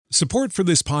Support for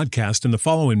this podcast and the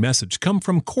following message come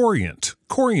from Corient.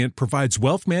 Corient provides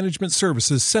wealth management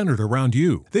services centered around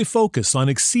you. They focus on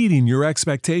exceeding your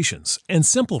expectations and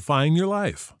simplifying your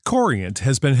life. Corient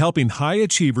has been helping high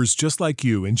achievers just like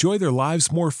you enjoy their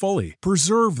lives more fully,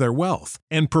 preserve their wealth,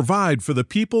 and provide for the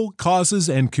people, causes,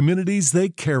 and communities they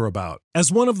care about. As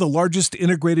one of the largest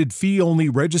integrated fee-only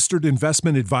registered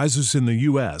investment advisors in the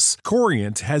U.S.,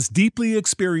 Corient has deeply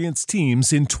experienced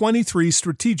teams in 23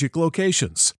 strategic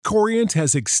locations. Corient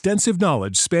has extensive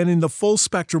knowledge spanning the full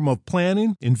spectrum of planning,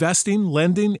 investing,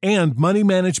 lending, and money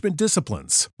management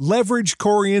disciplines. Leverage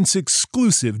Corient's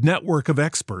exclusive network of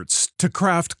experts to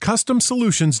craft custom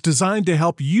solutions designed to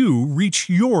help you reach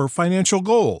your financial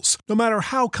goals, no matter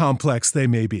how complex they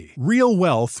may be. Real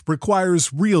wealth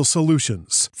requires real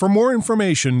solutions. For more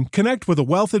information, connect with a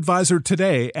wealth advisor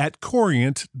today at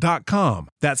Corient.com.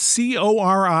 That's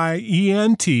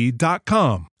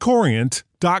Corient.com.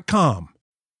 Corient.com.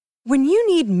 When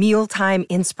you need mealtime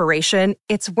inspiration,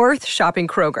 it's worth shopping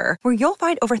Kroger, where you'll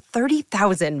find over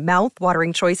 30,000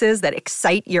 mouth-watering choices that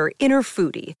excite your inner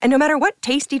foodie. And no matter what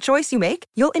tasty choice you make,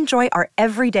 you'll enjoy our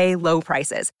everyday low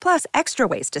prices, plus extra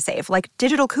ways to save, like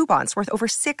digital coupons worth over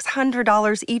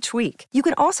 $600 each week. You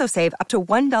can also save up to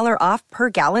 $1 off per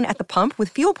gallon at the pump with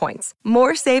fuel points.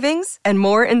 More savings and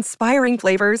more inspiring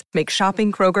flavors make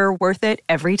shopping Kroger worth it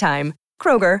every time.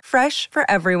 Kroger, fresh for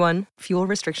everyone. Fuel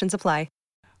restrictions apply.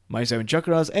 My Seven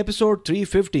Chakras, episode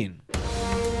 315.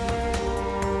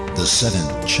 The seven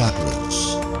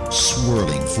chakras,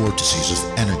 swirling vortices of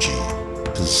energy,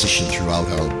 positioned throughout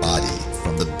our body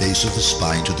from the base of the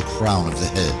spine to the crown of the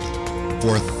head.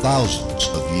 For thousands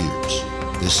of years,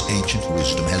 this ancient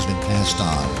wisdom has been passed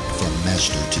on from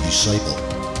master to disciple.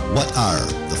 What are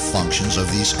the functions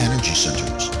of these energy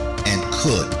centers? And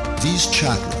could these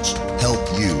chakras help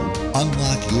you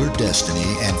unlock your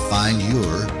destiny and find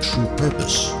your true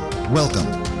purpose? Welcome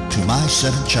to My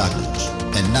Seven Chakras.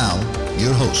 And now,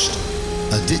 your host,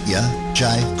 Aditya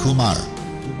Jai Kumar.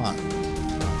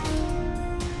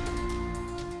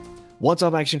 What's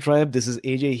up, Action Tribe? This is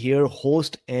AJ here,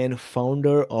 host and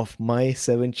founder of My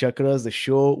Seven Chakras, the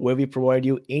show where we provide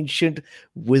you ancient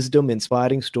wisdom,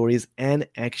 inspiring stories, and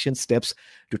action steps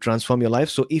to transform your life.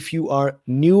 So if you are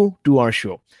new to our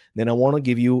show, then I want to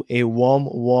give you a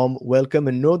warm welcome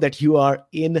and know that you are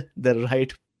in the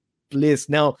right place.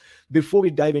 Now, before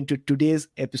we dive into today's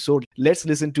episode, let's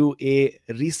listen to a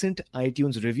recent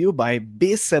iTunes review by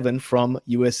Base7 from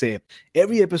USA.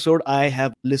 Every episode I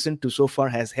have listened to so far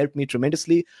has helped me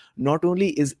tremendously. Not only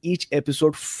is each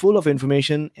episode full of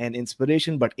information and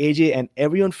inspiration, but AJ and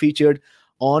everyone featured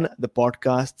on the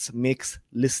podcasts makes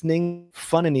listening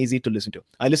fun and easy to listen to.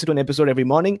 I listen to an episode every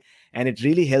morning, and it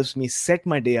really helps me set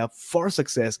my day up for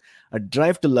success, a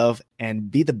drive to love,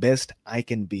 and be the best I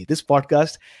can be. This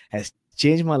podcast has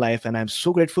changed my life, and I'm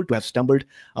so grateful to have stumbled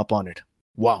upon it.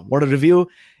 Wow, what a review.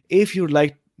 If you'd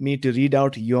like me to read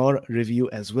out your review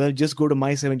as well, just go to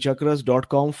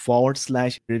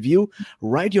my7chakras.com/review,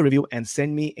 write your review, and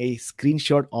send me a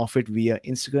screenshot of it via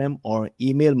Instagram or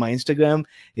email. My Instagram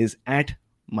is at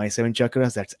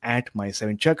my7chakras. That's at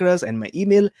my7chakras. And my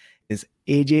email is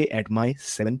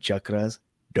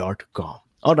aj@my7chakras.com.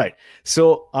 All right.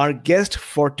 So our guest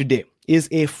for today is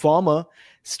a former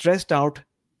stressed out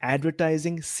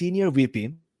advertising senior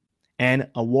VP and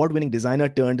award-winning designer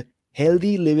turned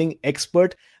healthy living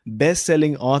expert,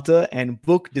 best-selling author, and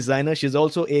book designer. She's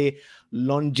also a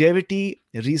longevity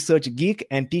research geek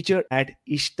and teacher at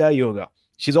Ishta Yoga.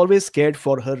 She's always cared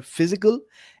for her physical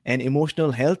and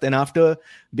emotional health. And after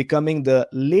becoming the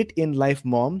late in life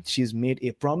mom, she's made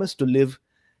a promise to live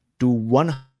to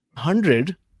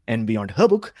 100 and beyond. Her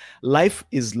book, Life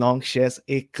is Long, shares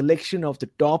a collection of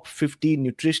the top 50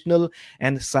 nutritional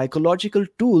and psychological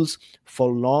tools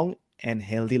for long and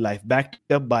healthy life, backed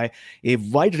up by a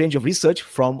wide range of research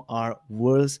from our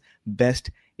world's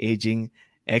best aging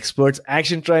experts.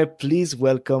 Action Tribe, please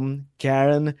welcome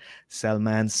Karen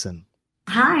Salmanson.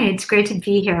 Hi, it's great to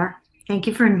be here. Thank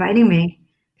you for inviting me.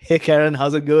 Hey, Karen,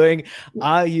 how's it going?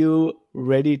 Are you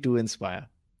ready to inspire?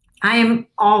 I am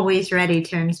always ready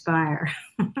to inspire.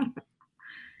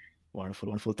 Wonderful,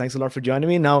 wonderful. Thanks a lot for joining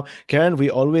me. Now, Karen, we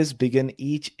always begin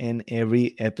each and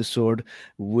every episode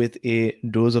with a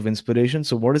dose of inspiration.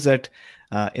 So what is that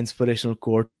inspirational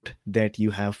quote that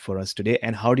you have for us today,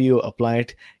 and how do you apply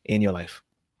it in your life?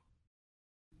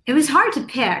 It was hard to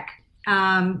pick,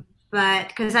 but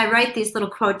because I write these little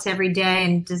quotes every day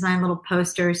and design little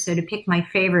posters, so to pick my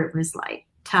favorite was like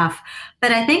tough.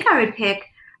 But I think I would pick,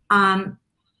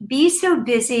 be so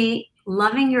busy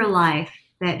loving your life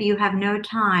that you have no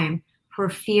time for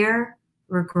fear,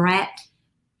 regret,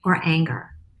 or anger.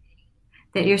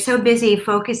 that you're so busy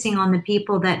focusing on the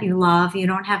people that you love, you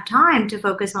don't have time to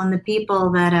focus on the people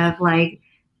that have like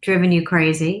driven you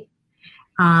crazy.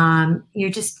 You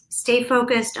just stay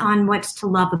focused on what's to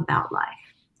love about life.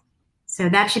 So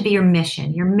that should be your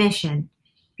mission. Your mission.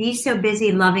 Be so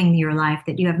busy loving your life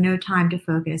that you have no time to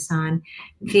focus on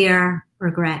fear,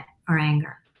 regret, or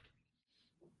anger.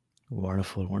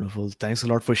 Wonderful, wonderful. Thanks a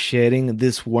lot for sharing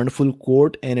this wonderful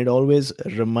quote. And it always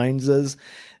reminds us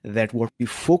that what we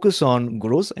focus on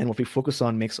grows, and what we focus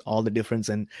on makes all the difference.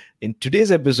 And in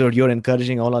today's episode, you're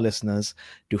encouraging all our listeners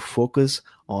to focus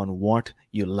on what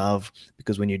you love,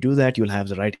 because when you do that, you'll have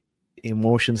the right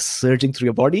emotions surging through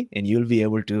your body, and you'll be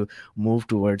able to move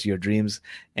towards your dreams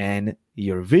and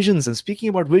your visions. And speaking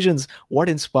about visions, what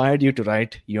inspired you to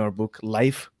write your book,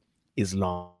 Life is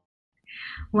Long?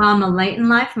 Well, I'm a late in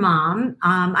life mom.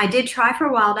 I did try for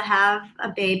a while to have a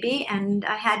baby, and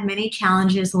I had many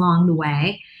challenges along the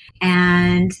way.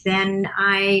 And then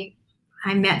I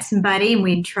met somebody, and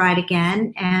we tried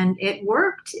again, and it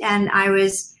worked. And I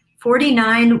was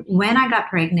 49 when I got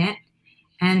pregnant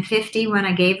and 50 when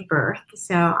I gave birth.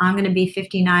 So I'm going to be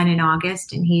 59 in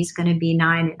August, and he's going to be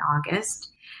 9 in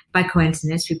August. By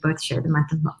coincidence, we both share the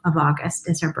month of August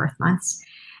as our birth months.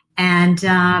 And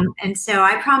so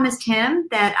I promised him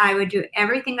that I would do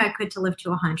everything I could to live to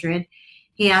 100.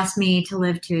 He asked me to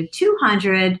live to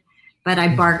 200, but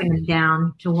I bargained him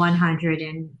down to 100,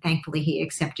 and thankfully he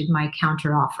accepted my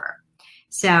counter offer.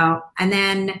 So, and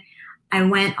then I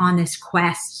went on this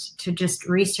quest to just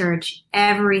research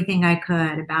everything I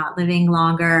could about living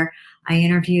longer. I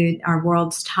interviewed our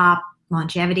world's top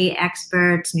longevity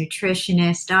experts,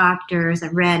 nutritionists, doctors. I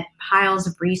read piles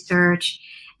of research.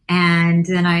 And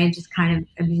then I just kind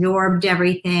of absorbed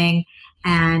everything,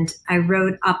 and I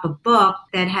wrote up a book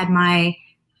that had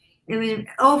it was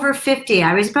over 50.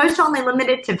 I was supposed to only limit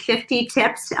it to 50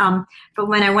 tips. But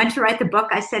when I went to write the book,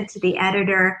 I said to the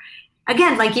editor,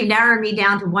 again, like, you narrowed me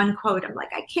down to one quote. I'm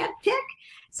like, I can't pick.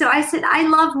 So I said, I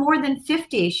love more than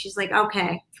 50. She's like,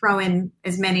 okay, throw in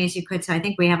as many as you could. So I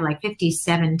think we have like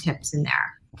 57 tips in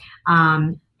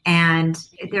there. And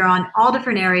they're on all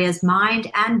different areas,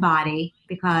 mind and body,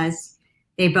 because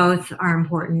they both are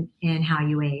important in how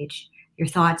you age. Your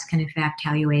thoughts can affect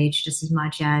how you age just as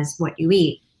much as what you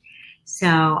eat.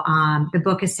 So the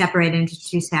book is separated into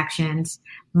 2 sections,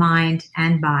 mind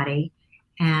and body.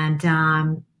 And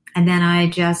then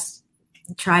I just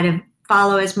try to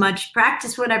follow as much,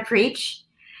 practice what I preach.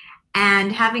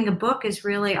 And having a book is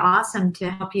really awesome to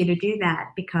help you to do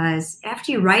that, because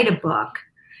after you write a book,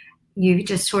 you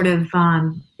just sort of,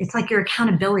 it's like your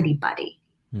accountability buddy.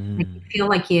 Like, you feel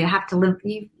like you have to live,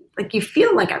 you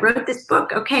feel like, I wrote this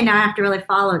book. Okay, now I have to really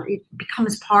follow it. It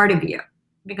becomes part of you.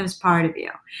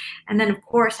 And then, of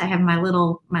course, I have my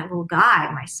little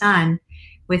guy, my son,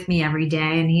 with me every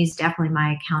day. And he's definitely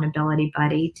my accountability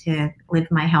buddy to live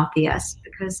my healthiest,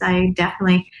 because I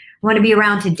definitely want to be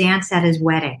around to dance at his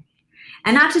wedding.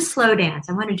 And not just slow dance.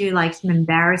 I want to do like some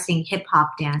embarrassing hip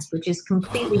hop dance, which is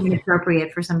completely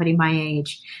inappropriate for somebody my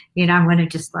age. You know, I want to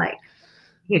just like,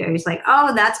 you know, he's like,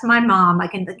 oh, that's my mom. I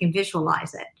can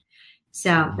visualize it.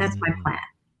 So that's my plan.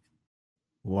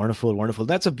 Wonderful, wonderful.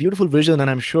 That's a beautiful vision. And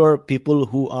I'm sure people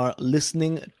who are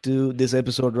listening to this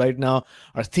episode right now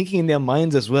are thinking in their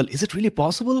minds as well, is it really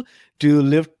possible to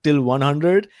live till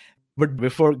 100? But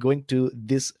before going to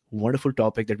this wonderful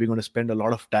topic that we're going to spend a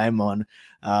lot of time on,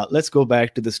 let's go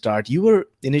back to the start. You were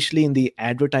initially in the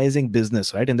advertising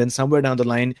business, right? And then somewhere down the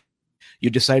line, you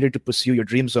decided to pursue your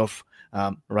dreams of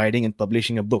writing and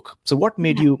publishing a book. So what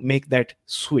made you make that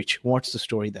switch? What's the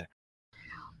story there?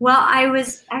 Well, I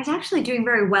was actually doing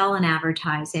very well in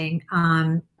advertising.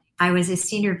 I was a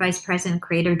senior vice president,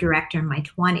 creative director in my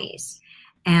 20s.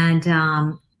 And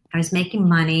I was making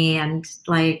money and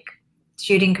like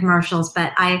shooting commercials,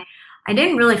 but I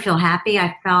didn't really feel happy.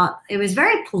 I felt it was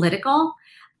very political.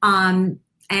 And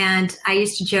I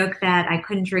used to joke that I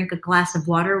couldn't drink a glass of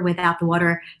water without the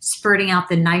water spurting out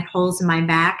the knife holes in my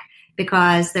back,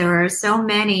 because there were so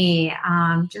many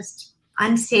just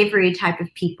unsavory type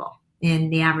of people in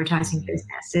the advertising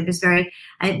business. It was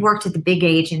I worked at the big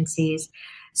agencies.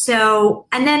 So,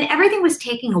 and then everything was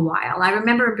taking a while. I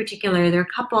remember in particular, there were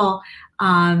a couple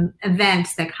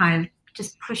events that kind of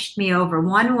just pushed me over.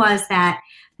 One was that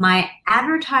my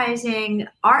advertising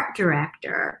art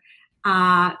director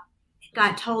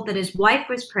got told that his wife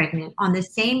was pregnant on the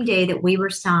same day that we were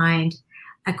signed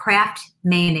a Kraft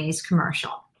mayonnaise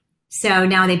commercial. So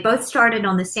now they both started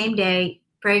on the same day,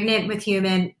 pregnant with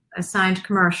human, assigned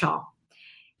commercial.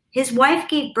 His wife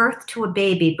gave birth to a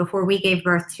baby before we gave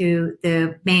birth to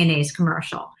the mayonnaise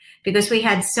commercial. because we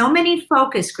had so many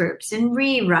focus groups and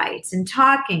rewrites and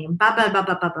talking and blah, blah, blah,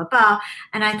 blah, blah, blah, blah.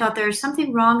 And I thought there's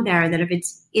something wrong there, that if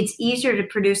it's easier to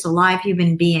produce a live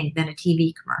human being than a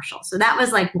TV commercial. So that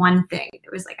was like one thing.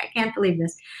 It was like, I can't believe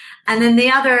this. And then the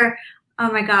other,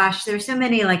 oh my gosh, there's so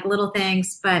many like little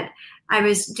things, but I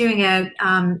was doing a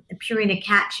Purina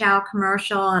Cat Chow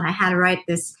commercial, and I had to write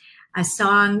a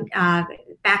song.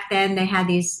 Back then they had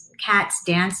these cats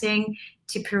dancing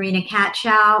to Purina Cat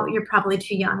Chow. You're probably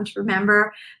too young to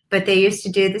remember, but they used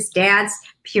to do this dance,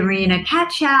 Purina Cat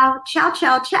Chow, chow,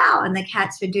 chow, chow. And the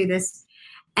cats would do this.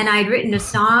 And I'd written a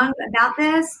song about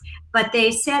this, but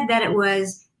they said that it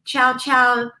was chow,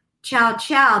 chow, chow,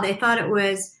 chow. They thought it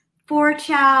was 4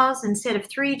 chows instead of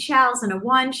 3 chows and a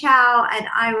 1 chow. And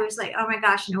I was like, oh my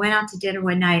gosh. And I went out to dinner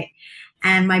one night,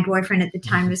 and my boyfriend at the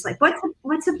time was like,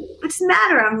 what's the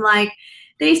matter? I'm like,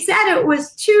 they said it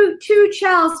was two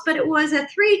chows, but it was a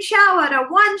 3 chow and a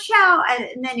 1 chow.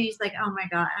 And then he's like, oh my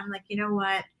God. I'm like, you know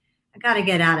what? I got to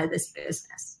get out of this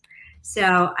business.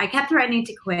 So I kept threatening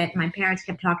to quit. My parents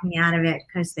kept talking me out of it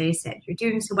because they said, you're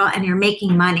doing so well and you're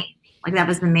making money. Like, that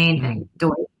was the main thing.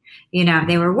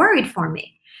 They were worried for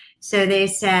me. So they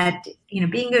said,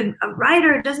 being a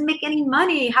writer doesn't make any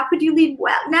money. How could you leave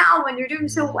well now when you're doing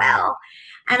so well?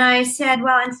 And I said,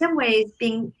 well, in some ways,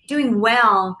 doing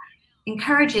well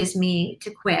encourages me to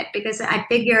quit, because I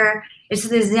figure it's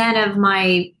the zen of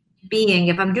my being.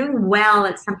 If I'm doing well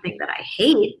at something that I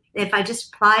hate, if I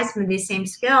just apply some of these same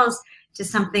skills to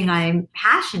something I'm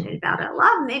passionate about, I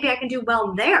love, maybe I can do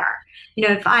well there.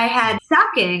 If I had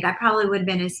sucking, I probably would have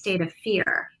been in a state of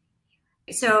fear.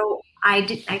 So I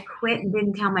quit and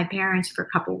didn't tell my parents for a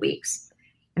couple of weeks.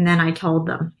 And then I told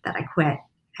them that I quit.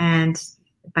 And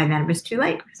by then it was too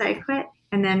late, because I quit.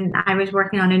 And then I was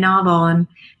working on a novel, and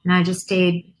I just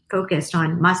stayed focused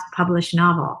on must-publish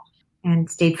novel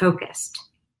and stayed focused.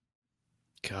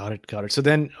 Got it. So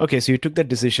then, so you took that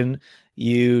decision.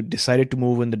 You decided to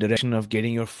move in the direction of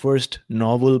getting your first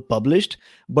novel published,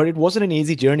 but it wasn't an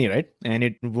easy journey, right? And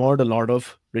it involved a lot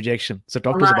of rejection. So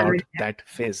talk to us about that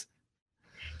phase.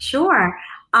 Sure.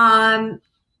 So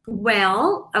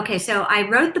I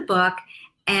wrote the book,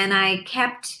 and I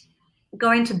kept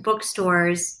going to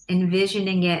bookstores,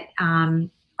 envisioning it on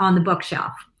the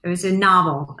bookshelf. It was a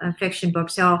novel, a fiction book.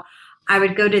 So I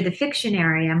would go to the fiction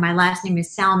area. My last name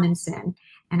is Salmonson.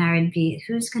 And I would be,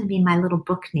 who's going to be my little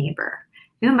book neighbor?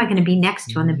 Who am I going to be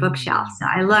next to on the bookshelf? So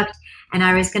I looked, and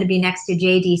I was going to be next to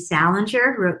J.D.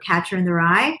 Salinger, who wrote Catcher in the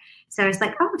Rye. So I was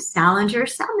like, oh, Salinger,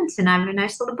 Salmonson, I have a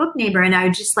nice little book neighbor. And I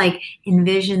would just like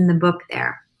envision the book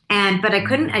there. But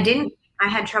I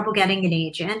had trouble getting an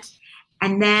agent.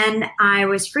 And then I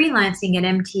was freelancing at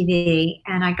MTV,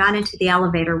 and I got into the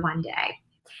elevator one day.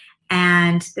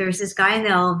 And there's this guy in the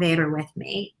elevator with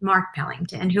me, Mark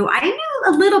Pellington, who I knew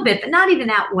a little bit, but not even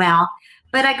that well.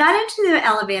 But I got into the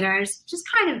elevator. I was just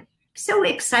kind of so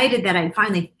excited that I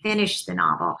finally finished the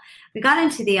novel. We got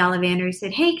into the elevator. He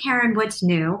said, hey, Karen, what's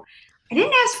new? I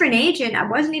didn't ask for an agent. I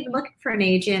wasn't even looking for an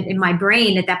agent in my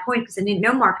brain at that point, because I didn't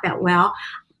know Mark that well.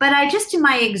 But I just, in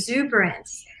my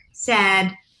exuberance,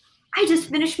 said, I just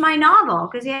finished my novel,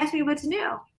 because he asked me what's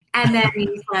new. And then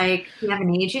he's like, do you have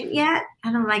an agent yet?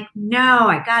 And I'm like, no,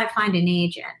 I got to find an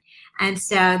agent. And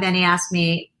so then he asked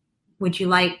me,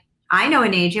 I know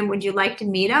an agent. Would you like to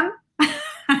meet him?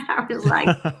 I was like,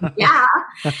 yeah.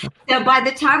 So by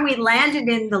the time we landed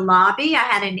in the lobby, I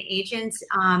had an agent's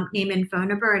name and phone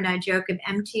number. And I joke if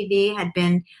MTV had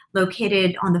been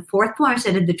located on the 4th floor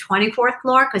instead of the 24th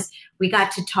floor, because we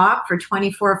got to talk for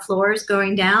 24 floors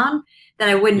going down, that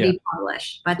I wouldn't be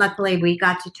published. But luckily we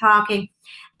got to talking.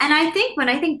 And I think when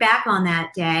I think back on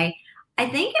that day, I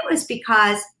think it was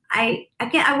because I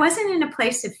wasn't in a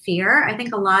place of fear. I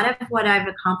think a lot of what I've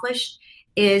accomplished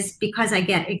is because I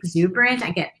get exuberant,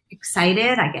 I get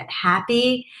excited, I get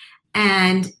happy.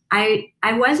 And I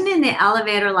wasn't in the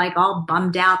elevator like all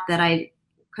bummed out that I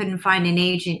couldn't find an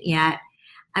agent yet.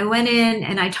 I went in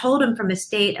and I told him from a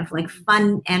state of like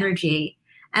fun energy.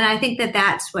 And I think that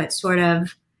that's what sort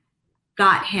of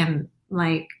got him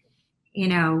like,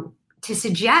 to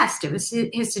suggest, it was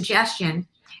his suggestion,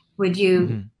 would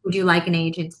you like an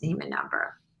agent's name and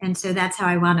number? And so that's how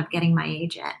I wound up getting my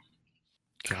agent.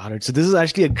 Got it. So this is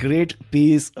actually a great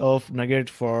piece of nugget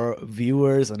for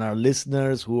viewers and our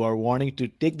listeners who are wanting to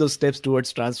take those steps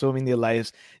towards transforming their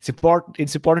lives. It's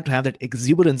important to have that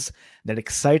exuberance, that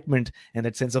excitement, and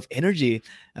that sense of energy,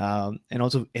 and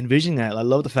also envisioning. I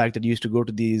love the fact that you used to go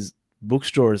to these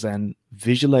bookstores and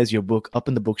visualize your book up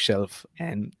in the bookshelf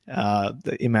and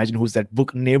imagine who's that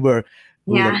book neighbor,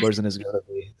 who that person is going to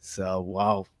be. So,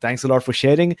 wow. Thanks a lot for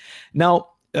sharing. Now,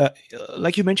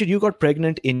 like you mentioned, you got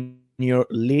pregnant in your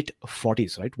late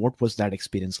 40s, right? What was that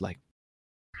experience like?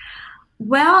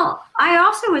 Well, I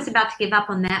also was about to give up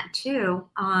on that too,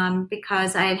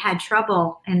 because I had had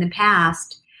trouble in the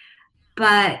past.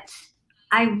 But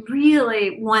I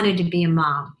really wanted to be a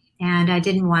mom, and I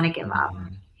didn't want to give up.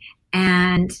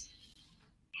 And,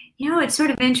 it's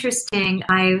sort of interesting.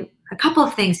 A couple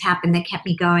of things happened that kept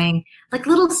me going, like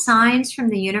little signs from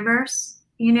the universe,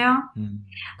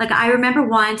 Like I remember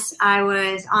once I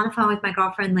was on the phone with my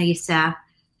girlfriend, Lisa.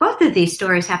 Both of these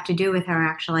stories have to do with her,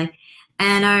 actually.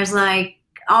 And I was like,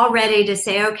 all ready to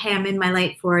say, okay, I'm in my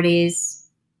late 40s.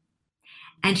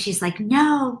 And she's like,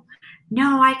 no,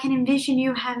 I can envision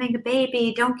you having a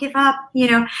baby. Don't give up,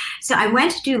 So I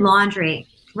went to do laundry.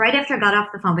 Right after I got off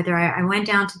the phone with her, I went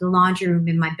down to the laundry room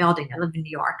in my building. I live in New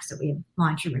York, so we have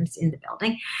laundry rooms in the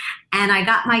building. And I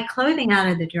got my clothing out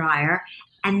of the dryer.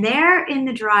 And there in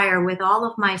the dryer with all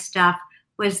of my stuff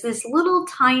was this little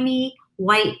tiny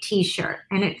white T-shirt.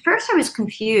 And at first I was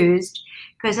confused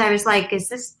because I was like,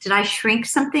 did I shrink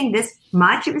something this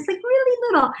much? It was like really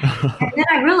little. And then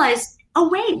I realized, oh,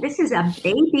 wait, this is a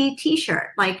baby T-shirt.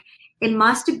 Like it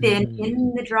must have been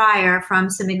in the dryer from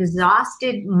some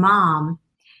exhausted mom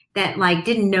that like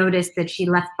didn't notice that she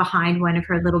left behind one of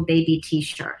her little baby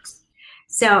T-shirts.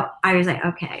 So I was like,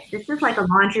 okay, this is like a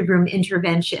laundry room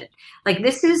intervention. Like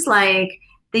this is like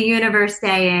the universe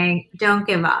saying, don't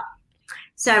give up.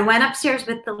 So I went upstairs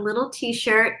with the little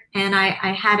T-shirt and I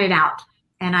had it out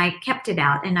and I kept it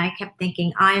out. And I kept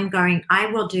thinking, I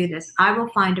will do this. I will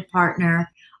find a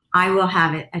partner. I will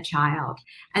have a child.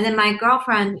 And then my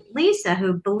girlfriend, Lisa,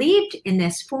 who believed in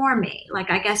this for me,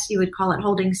 like I guess you would call it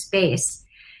holding space,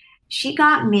 she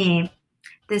got me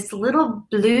this little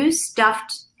blue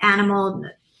stuffed animal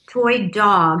toy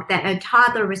dog that a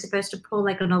toddler was supposed to pull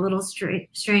like on a little string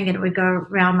and it would go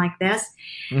around like this.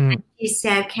 And she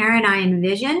said, Karen, I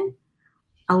envision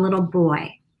a little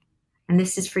boy. And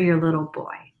this is for your little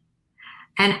boy.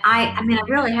 And I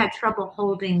really had trouble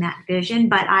holding that vision,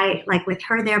 but I like with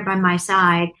her there by my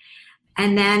side.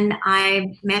 And then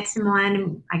I met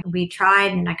someone, we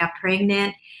tried and I got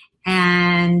pregnant.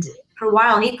 And for a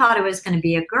while, he thought it was going to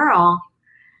be a girl.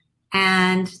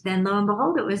 And then lo and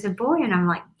behold, it was a boy. And I'm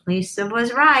like, Lisa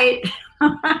was right.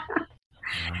 Right.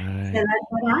 So that's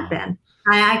what happened.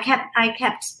 I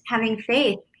kept having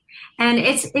faith. And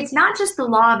it's not just the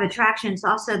law of attraction. It's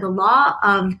also the law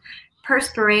of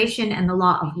perspiration and the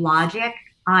law of logic.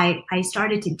 I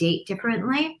started to date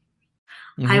differently.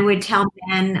 I would tell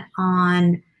men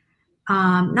on,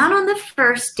 not on the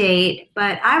first date,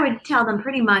 but I would tell them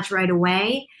pretty much right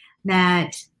away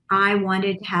that I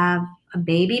wanted to have a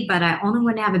baby, but I only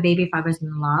wanted to have a baby if I was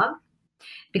in love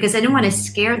because I didn't want to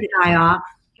scare the guy off.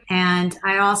 And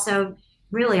I also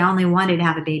really only wanted to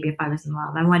have a baby if I was in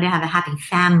love. I wanted to have a happy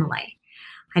family.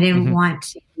 I didn't want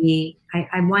to be,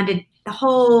 I wanted the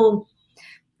whole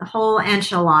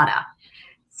enchilada.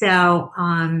 So,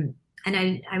 and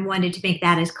I wanted to make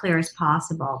that as clear as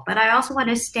possible, but I also want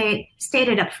to state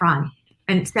it up front.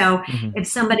 And so if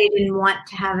somebody didn't want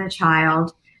to have a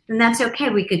child, then that's okay.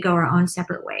 We could go our own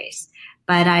separate ways.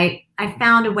 But I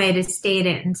found a way to state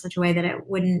it in such a way that it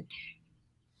wouldn't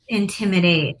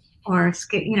intimidate or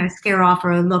scare off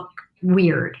or look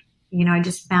weird. I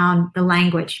just found the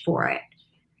language for it.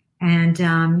 And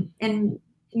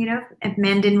if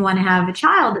men didn't want to have a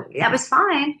child, that was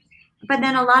fine. But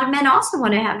then a lot of men also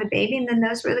want to have a baby. And then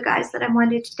those were the guys that I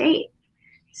wanted to date.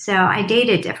 So I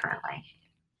dated differently.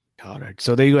 Got it.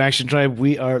 So there you go, Action Tribe.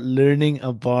 We are learning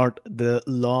about the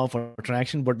law of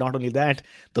attraction, but not only that,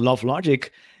 the law of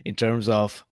logic in terms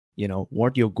of,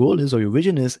 what your goal is or your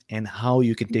vision is and how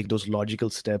you can take those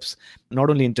logical steps, not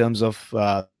only in terms of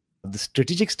the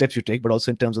strategic steps you take, but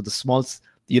also in terms of the small,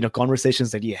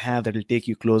 conversations that you have that will take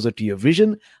you closer to your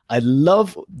vision. I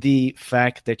love the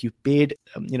fact that you paid,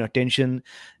 attention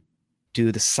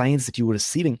to the signs that you were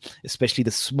receiving, especially the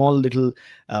small little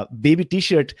baby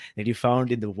T-shirt that you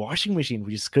found in the washing machine,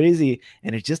 which is crazy.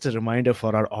 And it's just a reminder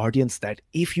for our audience that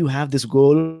if you have this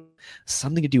goal,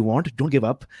 something that you want, don't give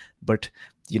up, but,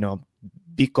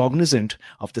 be cognizant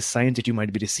of the signs that you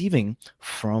might be receiving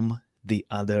from the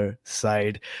other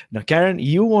side. Now, Karen,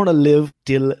 you want to live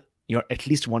till you're at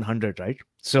least 100, right?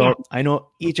 So yeah. I know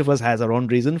each of us has our own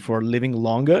reason for living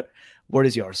longer. What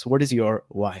is yours? What is your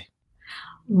why?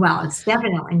 Well, it's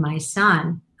definitely my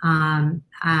son. And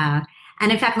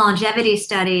in fact, longevity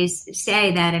studies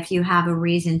say that if you have a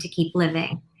reason to keep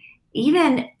living,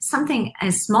 even something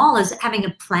as small as having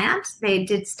a plant, they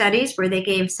did studies where they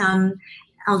gave some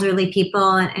elderly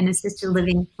people an assisted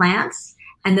living plants.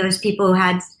 And those people who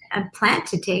had a plant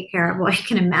to take care of. Well, you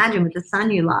can imagine with the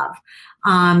son you love.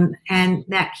 And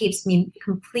that keeps me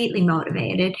completely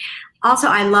motivated. Also,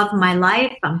 I love my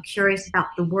life. I'm curious about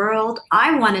the world.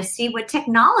 I want to see what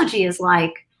technology is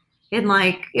like in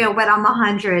when I'm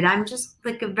 100. I'm just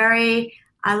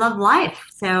I love life.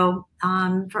 So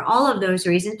for all of those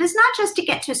reasons, but it's not just to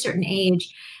get to a certain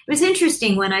age. It was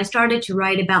interesting when I started to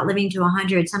write about living to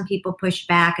 100, some people pushed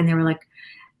back and they were like,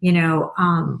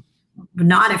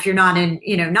 not if you're not in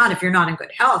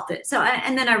good health. So,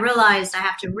 and then I realized I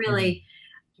have to really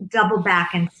double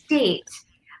back and state,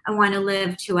 I want to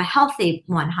live to a healthy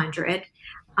 100. Again,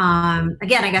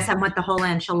 I guess I want the whole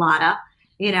enchilada.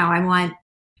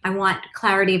 I want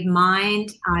clarity of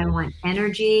mind. I want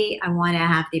energy. I want to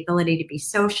have the ability to be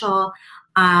social.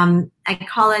 I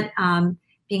call it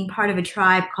being part of a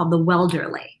tribe called the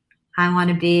Welderly. I want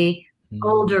to be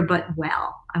older but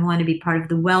well. I want to be part of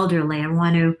the Welderly. I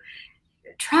want to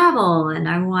travel and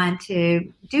I want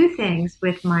to do things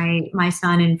with my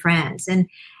son and friends. And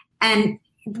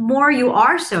the more you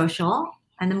are social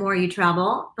and the more you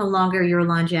travel, the longer your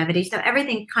longevity. So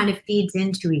everything kind of feeds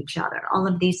into each other. All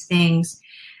of these things,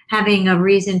 having a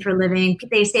reason for living.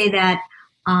 They say that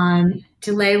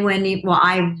delay when you, well,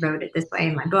 I wrote it this way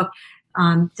in my book,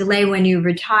 delay when you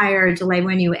retire, delay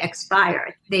when you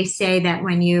expire. They say that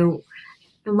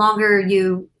the longer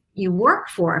you work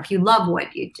for, if you love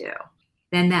what you do,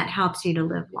 then that helps you to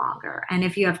live longer. And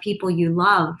if you have people you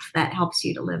love, that helps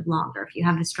you to live longer. If you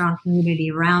have a strong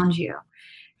community around you.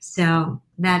 So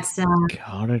that's,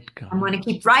 Got it. I'm going to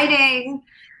keep writing.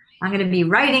 I'm going to be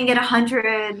writing at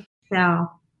 100.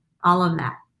 So all of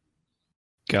that.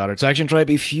 Got it. So Action Tribe,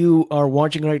 if you are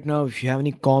watching right now, if you have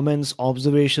any comments,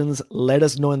 observations, let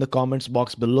us know in the comments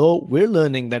box below. We're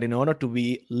learning that in order to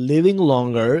be living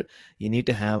longer, you need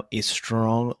to have a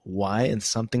strong why and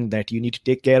something that you need to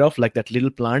take care of, like that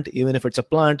little plant. Even if it's a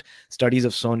plant, studies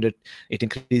have shown that it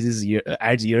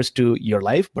adds years to your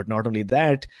life. But not only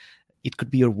that, it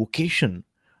could be your vocation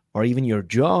or even your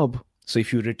job. So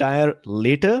if you retire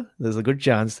later, there's a good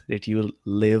chance that you will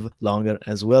live longer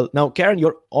as well. Now, Karen,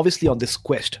 you're obviously on this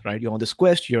quest, right? You're on this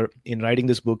quest. You're in writing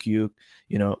this book. You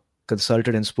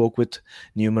consulted and spoke with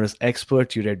numerous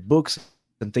experts. You read books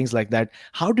and things like that.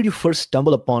 How did you first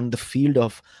stumble upon the field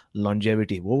of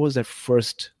longevity? What was that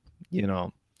first,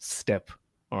 step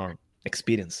or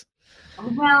experience?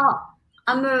 Well,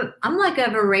 I'm like a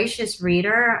voracious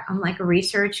reader. I'm like a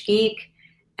research geek.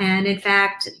 And in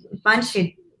fact, a bunch of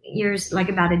years, like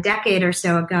about a decade or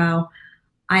so ago,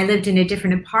 I lived in a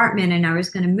different apartment and I was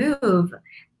going to move.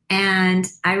 And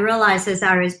I realized as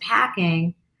I was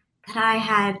packing that I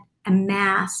had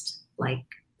amassed like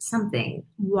something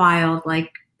wild,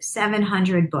 like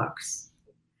 700 books.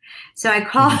 So I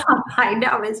called up, I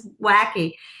know it's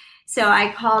wacky. So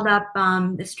I called up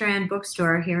the Strand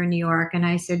bookstore here in New York and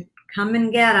I said, come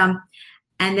and get them.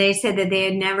 And they said that they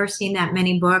had never seen that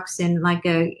many books in like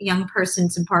a young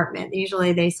person's apartment.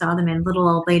 Usually they saw them in little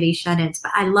old lady shut-ins,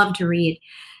 but I love to read.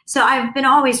 So I've been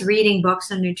always reading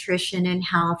books on nutrition and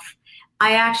health.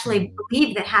 I actually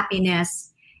believe that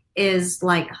happiness is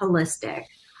like holistic,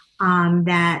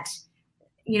 that,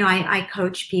 I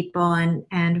coach people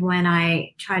and when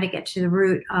I try to get to the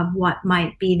root of what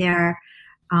might be their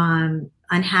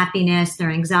unhappiness,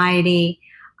 their anxiety,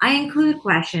 I include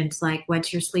questions like,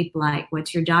 what's your sleep like?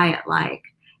 What's your diet like?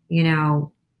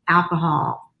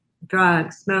 Alcohol,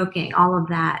 drugs, smoking, all of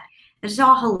that. It's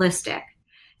all holistic.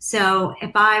 So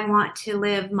if I want to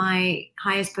live my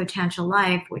highest potential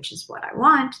life, which is what I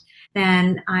want,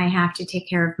 then I have to take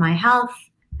care of my health.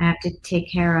 I have to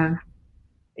take care of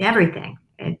everything.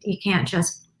 You can't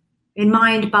just, in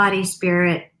mind, body,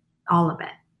 spirit, all of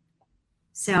it.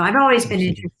 So I've always been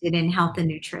interested in health and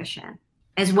nutrition,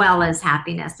 as well as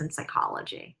happiness and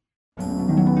psychology.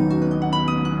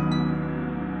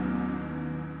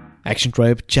 Action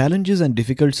Tribe, challenges and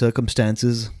difficult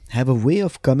circumstances have a way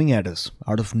of coming at us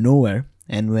out of nowhere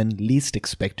and when least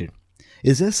expected.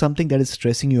 Is there something that is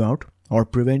stressing you out or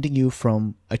preventing you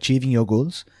from achieving your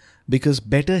goals? Because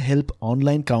BetterHelp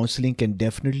online counseling can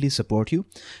definitely support you,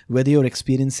 whether you're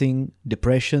experiencing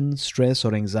depression, stress,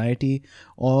 or anxiety,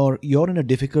 or you're in a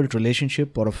difficult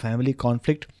relationship or a family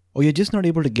conflict, or you're just not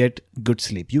able to get good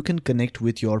sleep. You can connect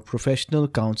with your professional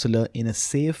counselor in a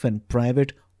safe and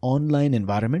private online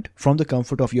environment from the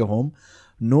comfort of your home,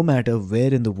 no matter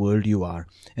where in the world you are.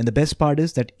 And the best part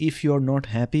is that if you're not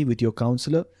happy with your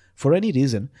counselor for any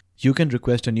reason, you can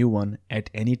request a new one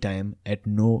at any time at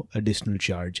no additional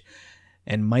charge.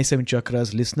 And My 7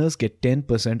 Chakras listeners get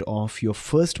 10% off your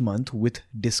first month with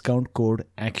discount code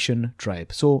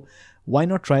ActionTribe. So why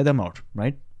not try them out,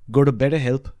 right? Go to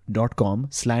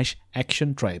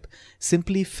betterhelp.com/actiontribe.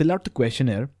 Simply fill out the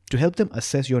questionnaire to help them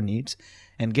assess your needs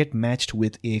and get matched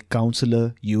with a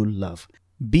counselor you love.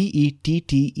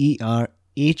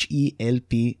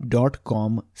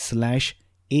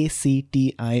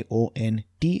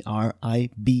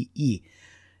 betterhelp.com/actiontribe.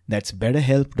 That's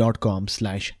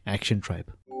betterhelp.com/actiontribe.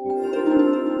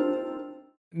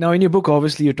 Now, in your book,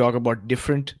 obviously, you talk about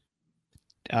different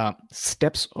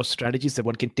steps or strategies that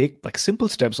one can take, like simple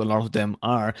steps. A lot of them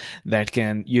are that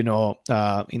can,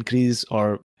 increase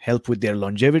or help with their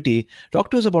longevity. Talk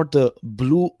to us about the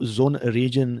blue zone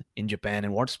region in Japan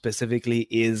and what specifically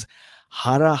is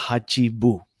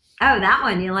Hara-Hachi-bu. Oh, that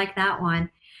one. You like that one.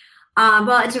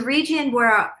 Well, it's a region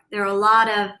where there are a lot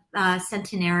of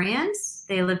centenarians.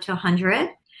 They live to 100.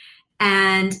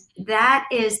 And that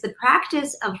is the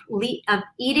practice of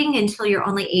eating until you're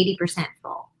only 80%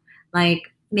 full. Like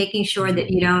making sure that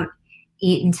you don't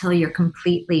eat until you're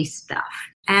completely stuffed.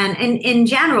 And in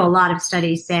general, a lot of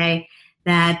studies say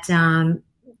that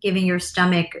giving your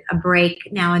stomach a break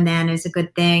now and then is a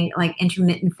good thing. Like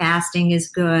intermittent fasting is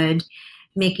good.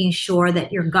 Making sure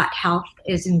that your gut health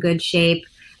is in good shape.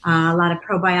 A lot of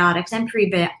probiotics and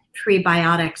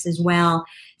prebiotics as well.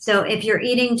 So if you're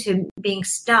eating to being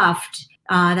stuffed,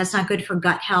 that's not good for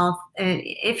gut health.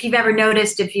 If you've ever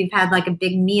noticed, if you've had like a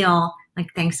big meal, like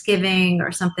Thanksgiving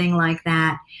or something like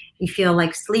that, you feel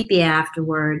like sleepy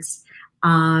afterwards.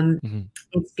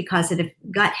 It's because of the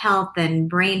gut health and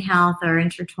brain health are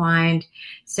intertwined.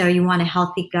 So you want a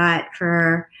healthy gut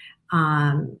for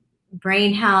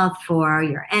brain health, for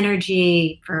your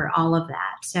energy, for all of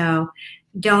that. So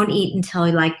don't eat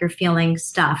until like you're feeling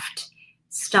stuffed.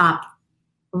 Stop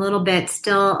a little bit,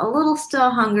 still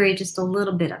hungry, just a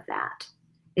little bit of that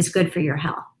is good for your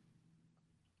health.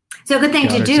 So a good thing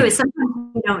to do is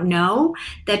sometimes you don't know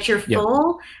that you're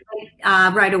full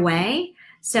right away.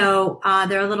 So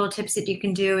there are little tips that you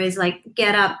can do is like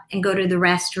get up and go to the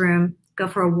restroom, go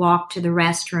for a walk to the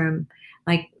restroom,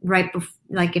 like right before,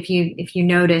 like if you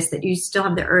notice that you still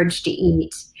have the urge to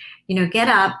eat, get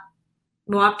up,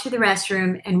 walk to the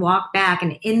restroom and walk back.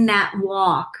 And in that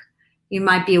walk, you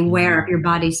might be aware of your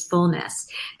body's fullness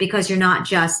because you're not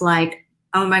just like,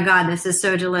 oh my God, this is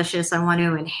so delicious, I want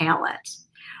to inhale it.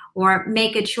 Or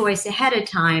make a choice ahead of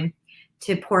time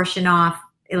to portion off.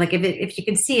 Like if you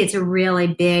can see it's a really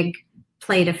big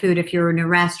plate of food if you're in a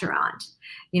restaurant,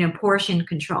 portion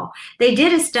control. They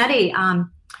did a study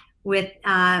with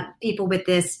people with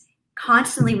this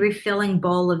constantly refilling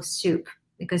bowl of soup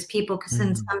because people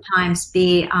can sometimes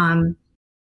be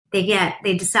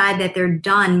they decide that they're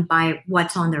done by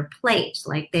what's on their plate.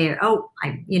 Like they want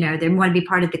to be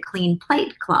part of the clean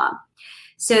plate club.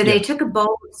 So they took a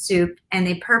bowl of soup and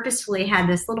they purposefully had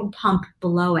this little pump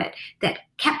below it that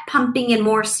kept pumping in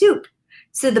more soup.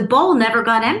 So the bowl never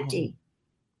got empty.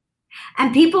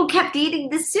 And people kept eating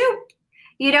the soup,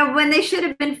 when they should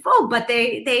have been full, but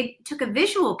they took a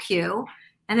visual cue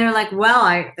and they're like,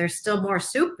 well, there's still more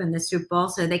soup in the soup bowl.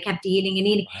 So they kept eating and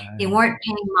eating. Wow. They weren't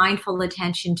paying mindful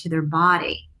attention to their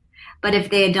body. But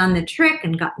if they had done the trick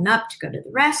and gotten up to go to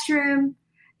the restroom,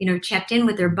 checked in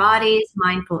with their bodies,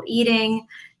 mindful eating,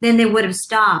 then they would have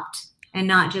stopped and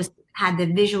not just had the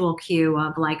visual cue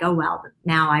of like, oh, well,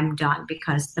 now I'm done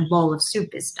because the bowl of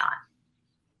soup is done.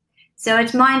 So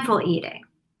it's mindful eating.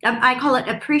 I call it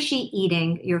appreciate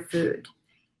eating your food.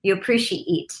 You appreciate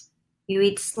eat. You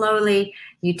eat slowly,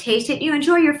 you taste it, you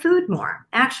enjoy your food more.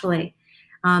 Actually,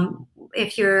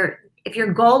 if your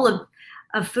goal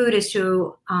of food is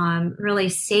to really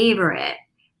savor it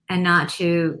and not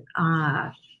to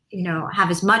have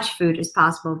as much food as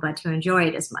possible, but to enjoy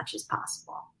it as much as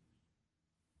possible.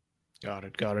 Got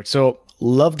it. So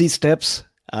love these steps.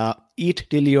 Eat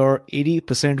till you're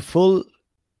 80% full.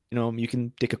 You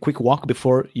can take a quick walk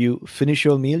before you finish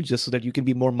your meal just so that you can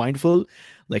be more mindful,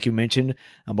 like you mentioned,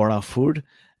 about our food.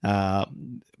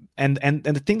 And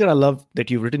the thing that I love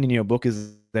that you've written in your book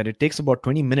is that it takes about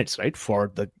 20 minutes, right,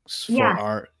 for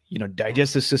our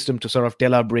digestive system to sort of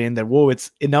tell our brain that, whoa,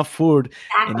 it's enough food.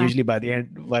 Exactly. And usually by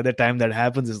the time that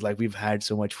happens, is like we've had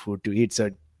so much food to eat. So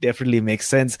it definitely makes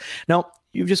sense. Now,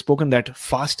 you've just spoken that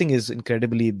fasting is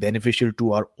incredibly beneficial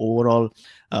to our overall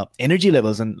energy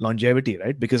levels and longevity,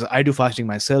 right? Because I do fasting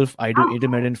myself. I do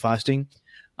intermittent fasting.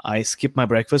 I skip my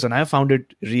breakfast, and I found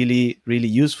it really, really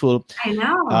useful. I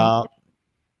know.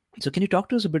 So can you talk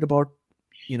to us a bit about,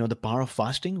 the power of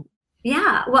fasting?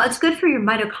 Yeah. Well, it's good for your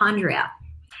mitochondria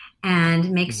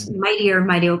and makes mightier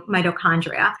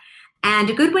mitochondria. And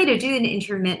a good way to do an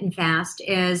intermittent fast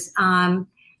is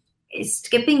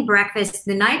skipping breakfast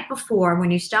the night before.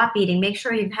 When you stop eating, make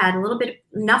sure you've had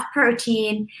enough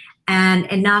protein and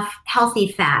enough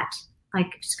healthy fat Like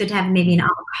it's good to have maybe an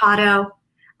avocado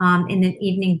in the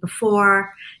evening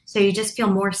before. So you just feel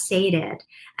more sated.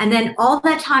 And then all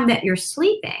that time that you're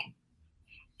sleeping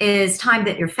is time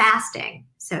that you're fasting,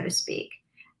 so to speak.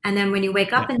 And then when you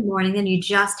wake up in the morning, then you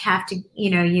just have to,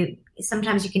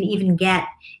 sometimes you can even get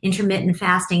intermittent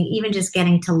fasting. Even just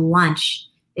getting to lunch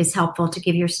is helpful to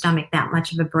give your stomach that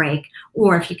much of a break.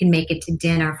 Or if you can make it to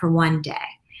dinner for one day,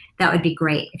 that would be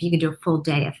great if you could do a full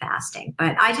day of fasting.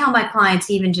 But I tell my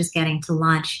clients, even just getting to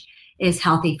lunch is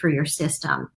healthy for your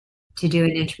system, to do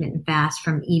an intermittent fast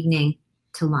from evening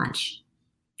to lunch.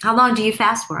 How long do you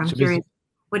fast for? I'm curious.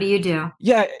 What do you do?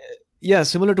 Yeah,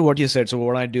 similar to what you said. So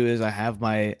what I do is I have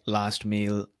my last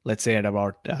meal, let's say at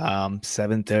about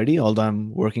 7:30, although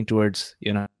I'm working towards,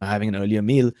 having an earlier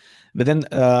meal. But then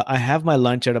I have my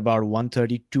lunch at about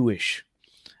 1:32-ish,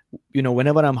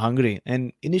 whenever I'm hungry.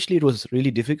 And initially it was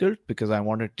really difficult because I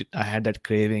had that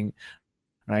craving,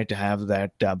 right, to have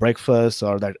that breakfast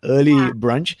or that early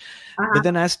brunch. But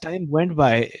then as time went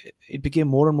by, it became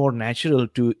more and more natural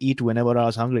to eat whenever I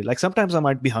was hungry. Like sometimes I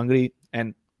might be hungry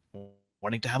and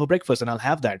wanting to have a breakfast, and I'll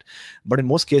have that. But in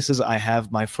most cases, I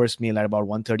have my first meal at about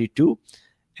 1:32,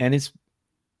 and it's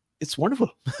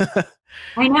wonderful.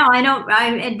 I know.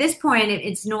 At this point,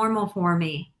 it's normal for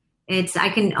me. I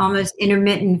can almost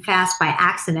intermittent fast by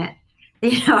accident.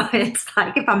 It's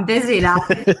like if I'm busy enough,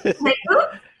 it's like,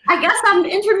 oops, I guess I'm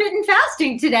intermittent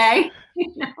fasting today.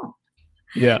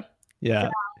 Yeah.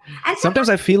 And sometimes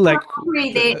I feel like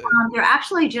hungry, they're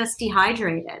actually just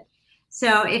dehydrated.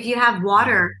 So if you have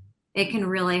water, it can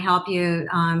really help you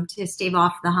to stave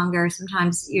off the hunger.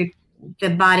 Sometimes the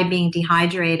body being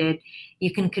dehydrated,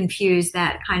 you can confuse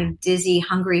that kind of dizzy,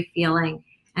 hungry feeling,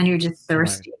 and you're just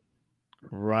thirsty.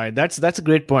 Right. That's a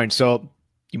great point. So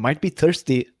you might be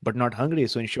thirsty, but not hungry.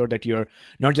 So ensure that you're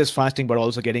not just fasting, but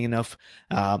also getting enough,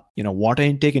 water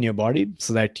intake in your body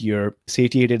so that you're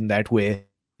satiated in that way.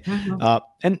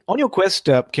 And on your quest,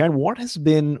 Karen, what has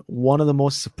been one of the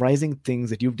most surprising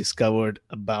things that you've discovered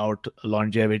about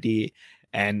longevity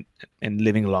and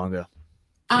living longer?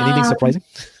 Anything surprising?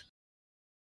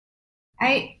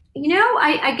 I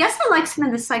guess I like some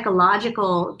of the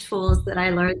psychological tools that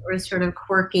I learned were sort of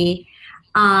quirky.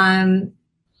 I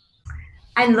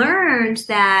learned,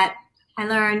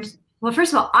 well,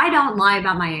 first of all, I don't lie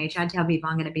about my age. I tell people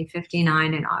I'm going to be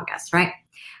 59 in August, right?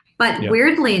 But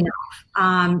weirdly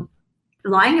enough,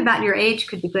 lying about your age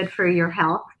could be good for your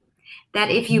health.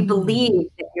 That if you believe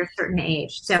that you're a certain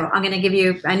age. So I'm going to give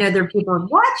you, I know there are people,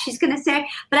 what she's going to say,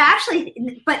 but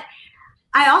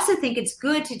I also think it's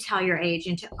good to tell your age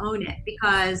and to own it,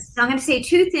 because I'm going to say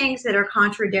two things that are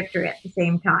contradictory at the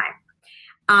same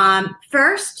time.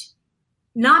 First,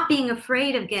 not being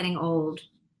afraid of getting old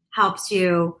helps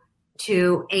you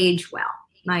to age well.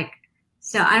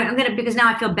 So I'm going to, because now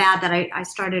I feel bad that I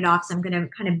started off, so I'm going to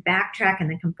kind of backtrack and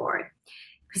then come forward.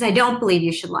 Because I don't believe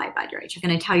you should lie about your age. I'm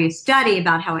going to tell you a study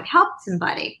about how it helped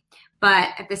somebody. But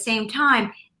at the same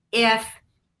time, if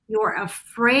you're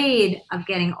afraid of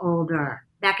getting older,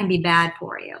 that can be bad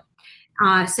for you.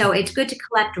 So it's good to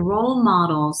collect role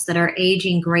models that are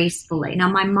aging gracefully. Now,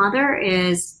 my mother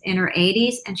is in her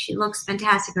 80s and she looks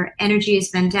fantastic. Her energy is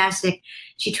fantastic.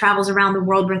 She travels around the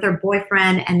world with her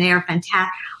boyfriend and they are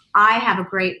fantastic. I have a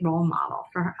great role model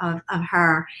of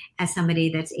her as somebody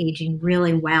that's aging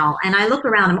really well. And I look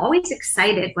around, I'm always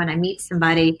excited when I meet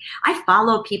somebody. I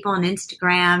follow people on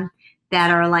Instagram that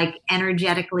are like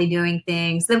energetically doing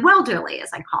things, the elderly, as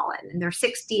I call it, in their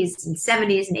 60s and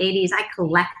 70s and 80s. I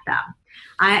collect them.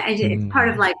 It's part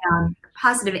of like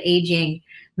positive aging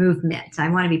movement. I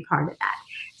want to be part of that.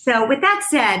 So with that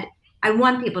said, I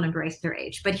want people to embrace their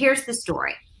age. But here's the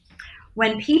story.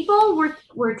 When people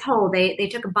were told, they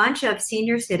took a bunch of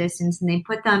senior citizens and they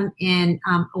put them in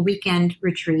a weekend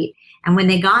retreat. And when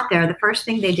they got there, the first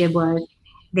thing they did was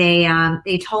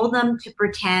they told them to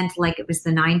pretend like it was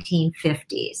the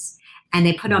 1950s. And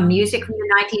they put on music from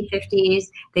the 1950s.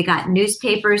 They got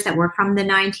newspapers that were from the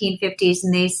 1950s.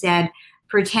 And they said,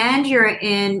 pretend you're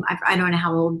in, I don't know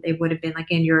how old they would have been,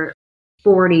 like in your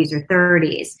 40s or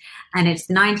 30s. And it's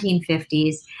the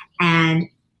 1950s. And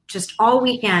just all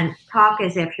weekend, talk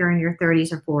as if you're in your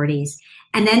 30s or 40s.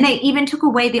 And then they even took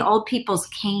away the old people's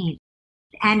cane.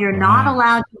 And you're not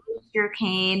allowed to use your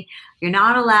cane. You're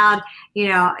not allowed,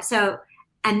 so,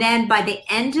 and then by the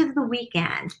end of the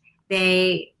weekend,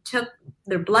 they took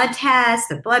their blood tests,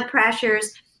 their blood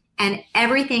pressures, and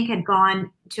everything had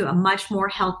gone to a much more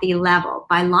healthy level.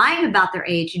 By lying about their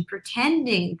age and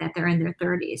pretending that they're in their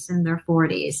 30s and their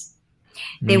 40s,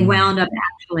 they wound up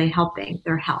actually helping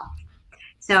their health.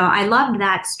 So I loved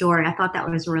that story. I thought that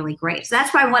was really great. So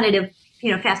that's why I wanted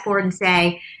to, fast forward and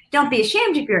say, don't be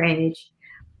ashamed of your age,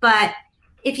 But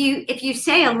if you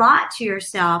say a lot to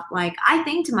yourself, like I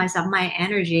think to myself, my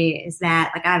energy is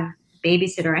that, like I have a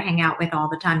babysitter I hang out with all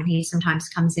the time, and he sometimes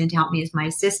comes in to help me as my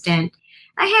assistant.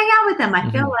 I hang out with him.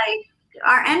 I feel like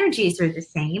our energies are the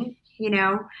same. You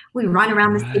know, we run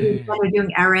around the city together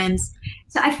doing errands.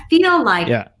 So I feel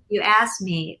like you asked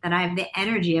me that I have the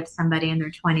energy of somebody in their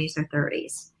 20s or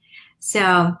 30s.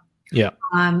 So,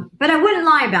 but I wouldn't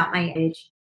lie about my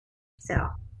age. So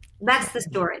that's the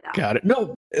story, though. Got it.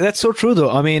 No, that's so true,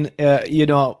 though. I mean,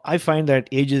 I find that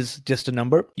age is just a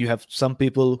number. You have some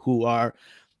people who are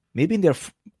maybe in their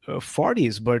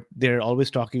 40s, but they're always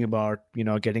talking about,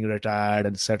 getting retired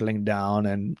and settling down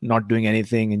and not doing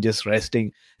anything and just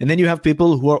resting. And then you have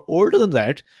people who are older than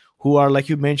that, who are, like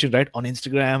you mentioned, right, on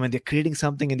Instagram, and they're creating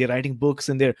something and they're writing books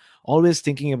and they're always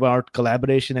thinking about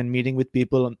collaboration and meeting with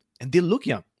people, and they look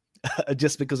young.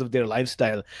 Just because of their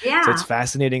lifestyle. Yeah. So it's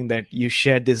fascinating that you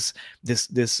shared this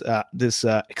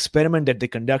experiment that they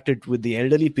conducted with the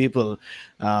elderly people,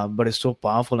 but it's so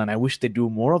powerful, and I wish they do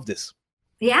more of this.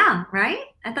 Yeah, right?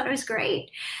 I thought it was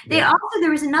great. There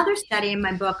was another study in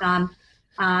my book on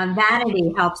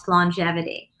vanity helps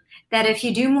longevity, that if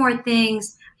you do more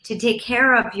things to take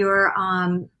care of your,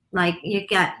 like you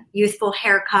got youthful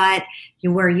haircut,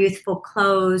 you wear youthful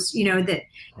clothes,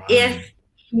 if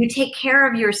you take care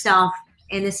of yourself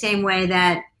in the same way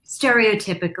that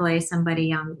stereotypically somebody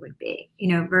young would be,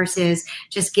 versus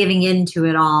just giving into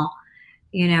it all,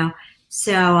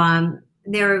 So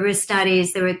there were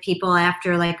studies, there were people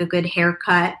after like a good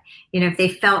haircut, if they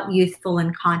felt youthful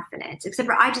and confident, except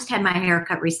for I just had my hair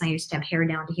cut recently. I used to have hair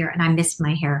down to here and I missed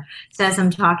my hair. So as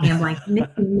I'm talking, I'm like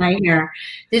missing my hair.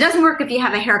 It doesn't work if you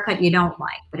have a haircut you don't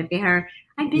like, but if you have,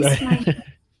 I miss my hair.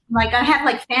 Like I have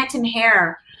like phantom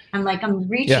hair. I'm like, I'm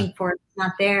reaching for it. It's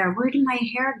not there. Where did my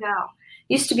hair go?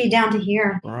 Used to be down to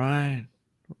here. Right.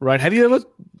 Have you ever,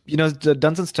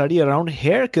 done some study around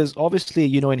hair? Because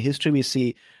obviously, in history we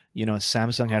see,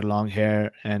 Samsung had long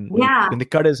hair, and when they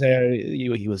cut his hair,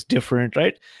 he was different,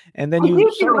 right? And then you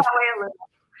feel that way a little.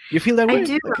 You feel that way? I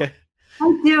do. Okay.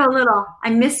 I do a little.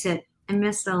 I miss it. I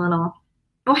miss a little.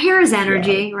 Well, hair is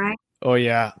energy, right? Oh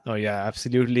yeah,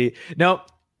 absolutely. Now,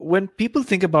 when people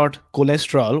think about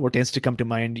cholesterol, what tends to come to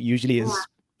mind usually is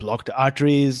blocked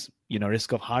arteries,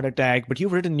 risk of heart attack. But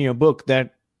you've written in your book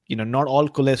that, not all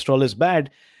cholesterol is bad.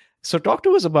 So talk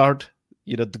to us about,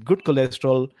 the good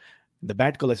cholesterol, the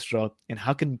bad cholesterol, and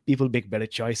how can people make better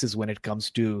choices when it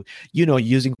comes to,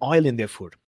 using oil in their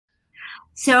food?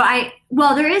 So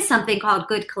there is something called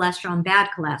good cholesterol and bad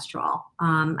cholesterol.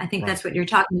 I think that's what you're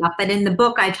talking about. But in the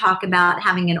book, I talk about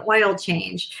having an oil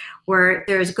change where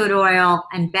there's good oil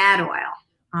and bad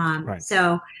oil.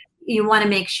 So you want to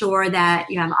make sure that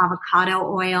you have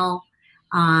avocado oil.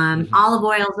 Olive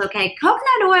oil is okay.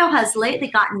 Coconut oil has lately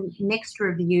gotten mixed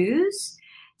reviews.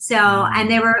 So,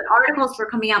 and there were articles were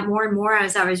coming out more and more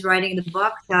as I was writing the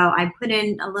book. So I put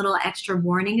in a little extra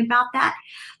warning about that.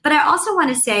 But I also want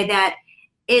to say that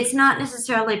it's not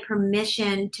necessarily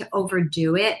permission to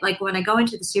overdo it. Like when I go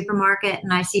into the supermarket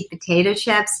and I see potato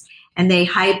chips and they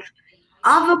hype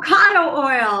avocado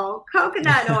oil,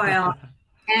 coconut oil.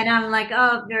 And I'm like,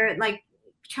 oh, they're like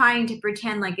trying to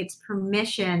pretend like it's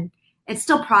permission. It's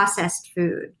still processed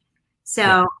food.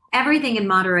 So everything in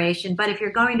moderation. But if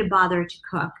you're going to bother to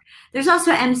cook, there's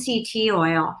also MCT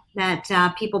oil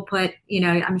that people put,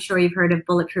 I'm sure you've heard of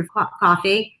bulletproof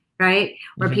coffee, right?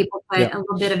 Where people put a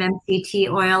little bit of MCT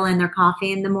oil in their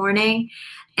coffee in the morning.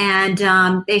 And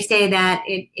they say that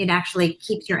it actually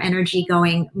keeps your energy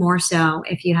going more so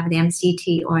if you have the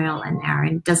MCT oil in there,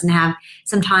 and doesn't have,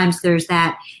 sometimes there's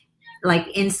that like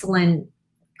insulin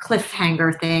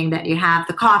cliffhanger thing that you have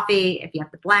the coffee, if you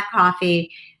have the black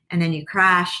coffee, and then you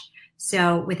crash.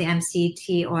 So with the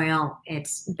MCT oil,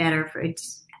 it's better it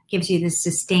gives you the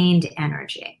sustained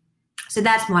energy. So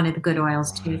that's one of the good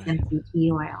oils too, is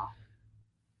MCT oil.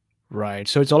 Right.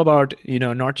 So it's all about,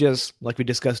 not just like we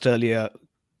discussed earlier,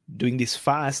 doing these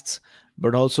fasts,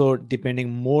 but also depending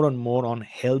more and more on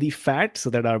healthy fat so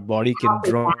that our body can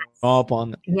draw up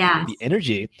on the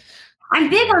energy. I'm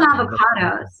big on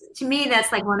avocados. To me,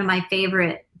 that's like one of my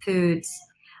favorite foods.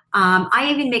 I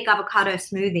even make avocado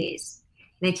smoothies.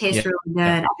 They taste really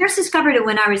good. I first discovered it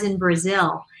when I was in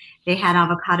Brazil. They had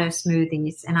avocado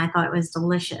smoothies, and I thought it was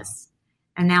delicious.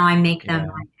 And now I make them.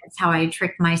 It's how I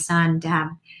trick my son to have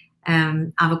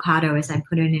avocado, as I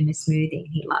put it in a smoothie.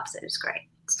 He loves it. It's great.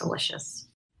 It's delicious.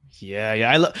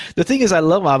 Yeah. The thing is, I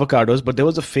love avocados, but there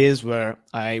was a phase where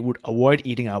I would avoid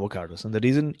eating avocados. And the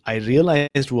reason I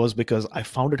realized was because I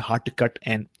found it hard to cut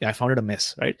and I found it a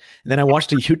mess, right? And then I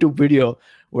watched a YouTube video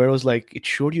where it was like, it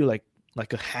showed you like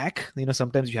like a hack.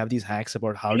 Sometimes you have these hacks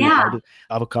about how to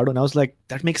avocado. And I was like,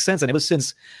 that makes sense. And ever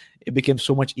since, it became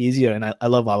so much easier. And I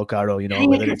love avocado,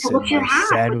 whether it's in my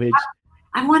sandwich.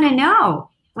 I want to know.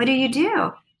 What do you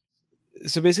do?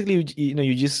 So basically,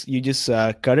 you just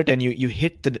cut it and you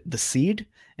hit the seed,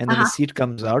 and then the seed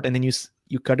comes out, and then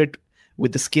you cut it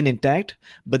with the skin intact,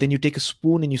 but then you take a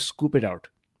spoon and you scoop it out.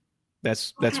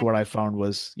 That's what I found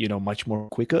was, much more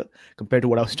quicker compared to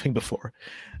what I was doing before.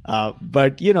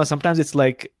 But, sometimes it's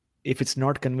like, if it's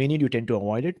not convenient, you tend to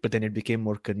avoid it, but then it became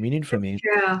more convenient for me.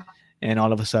 True. And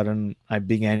all of a sudden I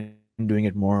began doing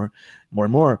it more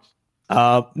and more.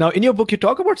 Now in your book, you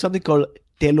talk about something called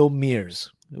telomeres,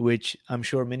 which I'm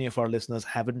sure many of our listeners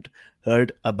haven't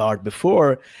heard about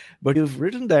before, but you've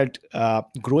written that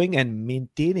growing and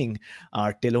maintaining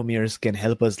our telomeres can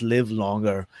help us live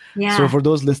longer. Yeah. So for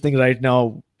those listening right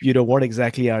now, what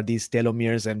exactly are these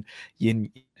telomeres, and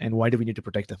why do we need to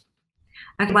protect them?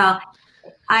 Okay, well,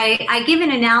 I give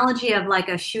an analogy of like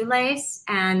a shoelace,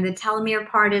 and the telomere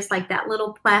part is like that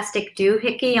little plastic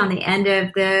doohickey on the end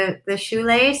of the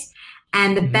shoelace.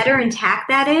 And the better intact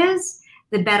that is,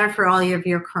 the better for all of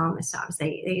your chromosomes.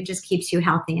 It just keeps you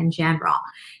healthy in general.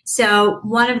 So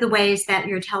one of the ways that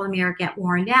your telomere get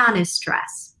worn down is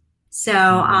stress. So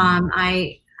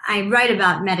I write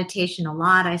about meditation a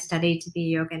lot. I studied to be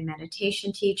a yoga and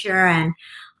meditation teacher, and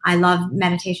I love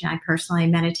meditation. I personally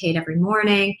meditate every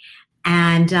morning.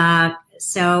 And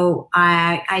so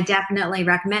I definitely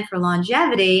recommend for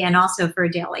longevity and also for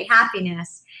daily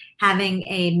happiness having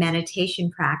a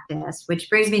meditation practice, which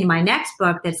brings me to my next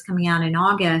book that's coming out in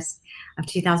August of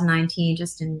 2019,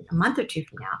 just in a month or two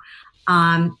from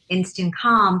now, Instant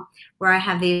Calm, where I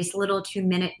have these little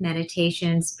 2-minute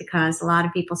meditations, because a lot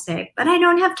of people say, but I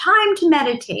don't have time to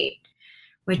meditate,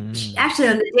 which actually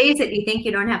on the days that you think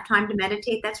you don't have time to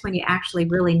meditate, that's when you actually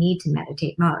really need to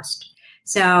meditate most.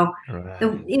 So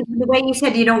the way you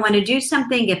said you don't want to do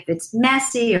something if it's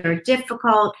messy or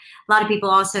difficult, a lot of people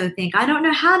also think, I don't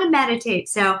know how to meditate.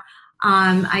 So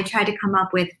I try to come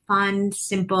up with fun,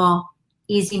 simple,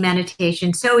 easy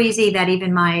meditation. So easy that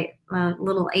even my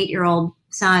little 8-year-old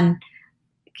son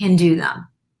can do them,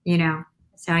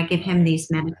 So I give him these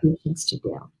meditations to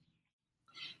do.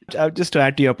 Just to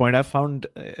add to your point, I found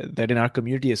that in our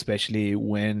community, especially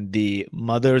when the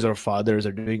mothers or fathers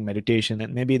are doing meditation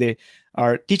and maybe they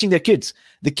are teaching their kids,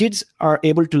 the kids are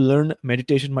able to learn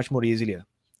meditation much more easily.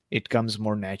 It comes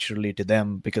more naturally to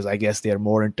them because I guess they are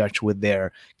more in touch with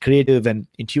their creative and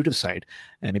intuitive side.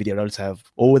 And maybe the adults have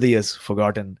over the years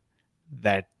forgotten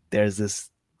that there's this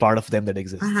part of them that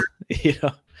exists.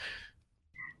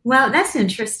 Well, that's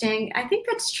interesting. I think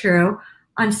that's true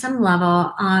on some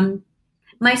level.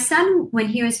 My son, when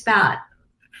he was about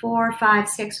 4, 5,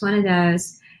 6, one of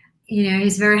those,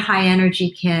 he's a very high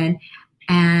energy kid,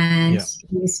 and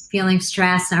he was feeling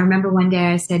stressed. And I remember one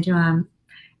day I said to him,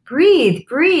 breathe.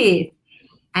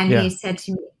 And he said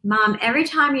to me, Mom, every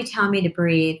time you tell me to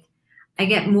breathe, I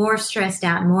get more stressed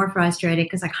out and more frustrated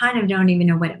because I kind of don't even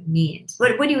know what it means.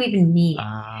 What do you even mean?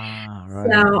 Right.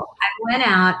 So I went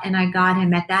out and I got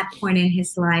him at that point in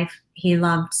his life. He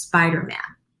loved Spider-Man.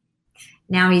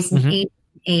 Now he's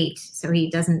 8, so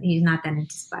he's not that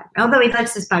into Spider-Man, although he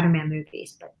likes the Spider-Man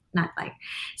movies, but not like.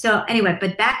 So anyway,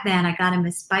 but back then I got him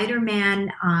a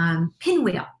Spider-Man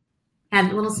pinwheel,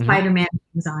 had little Spider-Man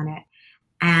things on it.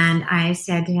 And I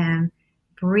said to him,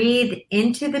 breathe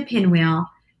into the pinwheel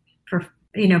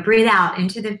breathe out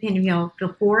into the pinwheel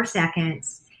for 4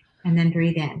 seconds and then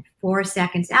breathe in. 4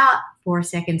 seconds out, 4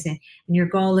 seconds in. And your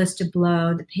goal is to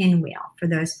blow the pinwheel for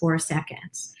those 4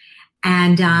 seconds.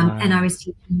 And I was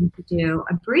teaching him to do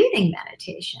a breathing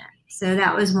meditation. So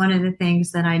that was one of the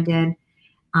things that I did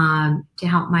to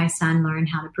help my son learn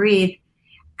how to breathe.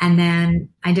 And then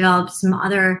I developed some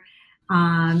other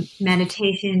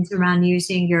meditations around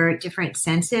using your different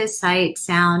senses: sight,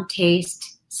 sound,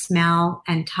 taste, smell,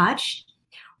 and touch.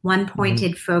 One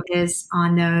pointed focus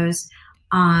on those.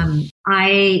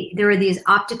 There were these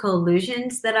optical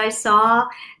illusions that I saw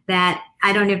that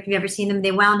I don't know if you've ever seen them.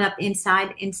 They wound up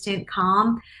inside Instant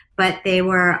Calm, but they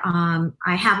were,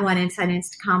 I have one inside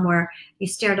Instant Calm where you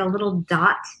stare at a little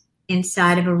dot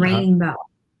inside of a rainbow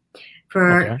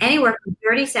for anywhere from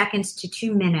 30 seconds to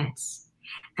 2 minutes.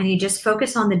 And you just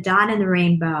focus on the dot in the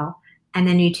rainbow. And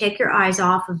then you take your eyes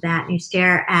off of that and you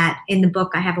stare at, in the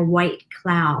book, I have a white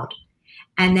cloud.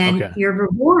 And then you're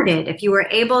rewarded if you were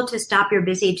able to stop your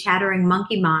busy chattering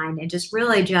monkey mind and just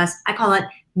really I call it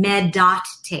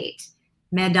meditation,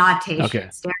 stare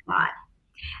dot.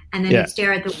 And then you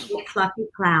stare at the white fluffy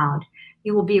cloud.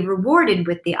 You will be rewarded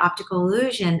with the optical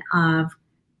illusion of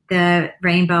the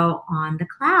rainbow on the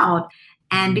cloud.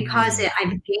 And because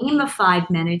I've gamified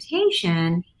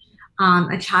meditation,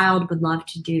 a child would love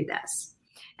to do this.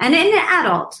 And an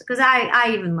adult, because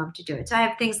I even love to do it. So I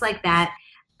have things like that.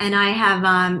 And I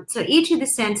have, so each of the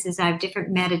senses, I have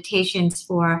different meditations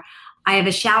for. I have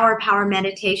a shower power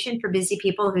meditation for busy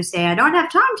people who say, I don't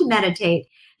have time to meditate.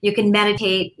 You can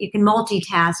meditate, you can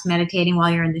multitask meditating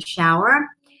while you're in the shower.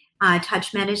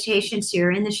 Touch meditation, so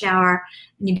you're in the shower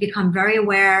and you become very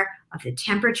aware of the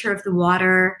temperature of the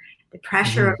water, the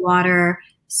pressure of water,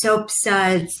 soap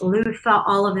suds, loofah,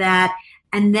 all of that.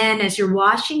 And then as you're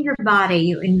washing your body,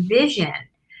 you envision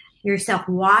yourself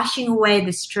washing away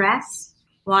the stress,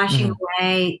 washing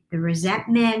away the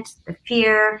resentment, the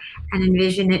fear, and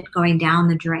envision it going down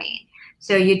the drain.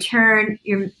 So you turn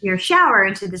your shower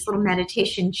into this little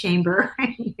meditation chamber.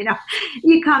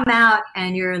 You come out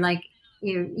and you're like,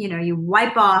 you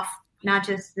wipe off not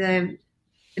just the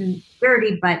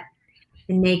dirty, but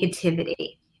the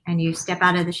negativity, and you step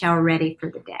out of the shower ready for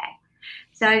the day.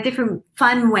 So I have different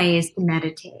fun ways to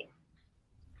meditate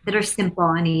that are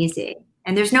simple and easy.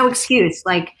 And there's no excuse.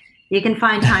 Like, you can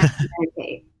find time to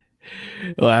meditate.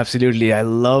 Oh, absolutely. I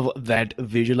love that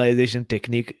visualization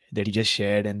technique that you just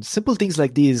shared. And simple things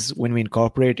like these, when we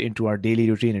incorporate into our daily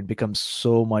routine, it becomes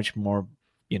so much more,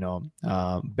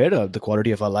 better, the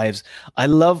quality of our lives. I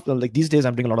love, like these days,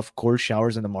 I'm doing a lot of cold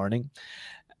showers in the morning.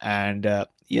 And,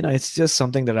 it's just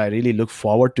something that I really look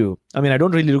forward to. I mean, I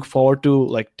don't really look forward to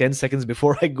like 10 seconds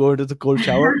before I go into the cold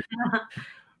shower.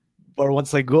 But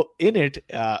once I go in it,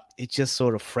 it's just so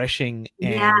refreshing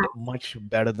and much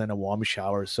better than a warm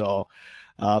shower. So,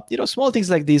 small things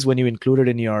like these, when you include it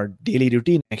in your daily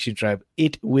routine, Action Tribe,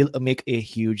 it will make a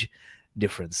huge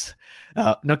difference.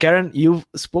 Now, Karen, you've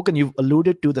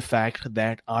alluded to the fact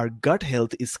that our gut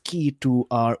health is key to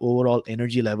our overall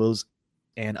energy levels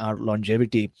and our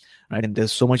longevity, right? And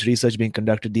there's so much research being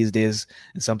conducted these days,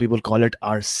 and some people call it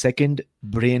our second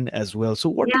brain as well. So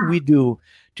what do we do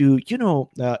to,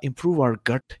 improve our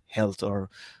gut health or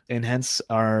enhance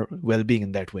our well-being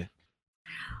in that way?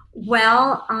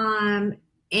 Well,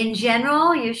 in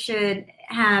general, you should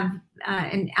have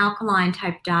an alkaline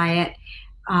type diet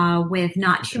with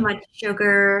not too much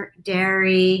sugar,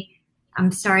 dairy.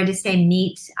 I'm sorry to say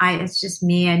meat. It's just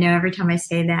me. I know every time I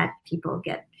say that, people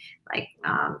get like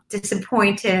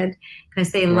disappointed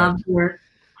because they love their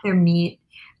meat.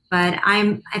 But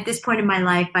I'm at this point in my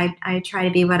life, I try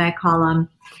to be what I call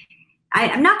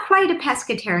I'm not quite a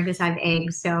pescatarian because I have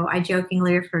eggs, so I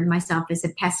jokingly refer to myself as a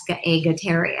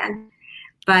pesca-egalitarian.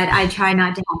 But I try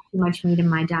not to have too much meat in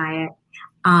my diet.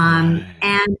 And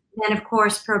then, of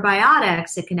course,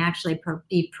 probiotics. It can actually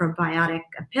be probiotic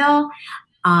a pill.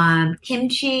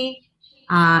 Kimchi.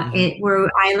 Where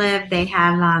I live, they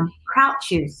have kraut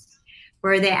juice,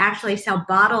 where they actually sell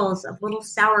bottles of little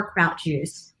sauerkraut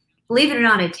juice. Believe it or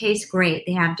not, it tastes great.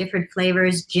 They have different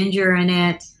flavors, ginger in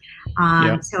it.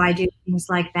 So I do things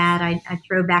like that. I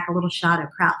throw back a little shot of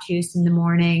kraut juice in the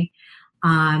morning.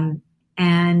 And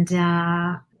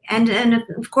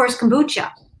of course,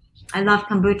 kombucha. I love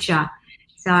kombucha.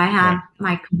 So I have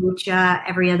my kombucha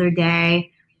every other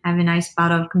day. I have a nice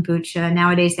bottle of kombucha.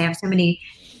 Nowadays, they have so many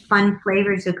fun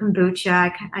flavors of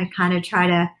kombucha. I kind of try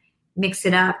to mix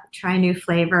it up, try a new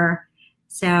flavor.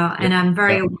 So, and I'm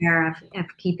very aware of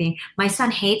keeping. My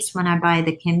son hates when I buy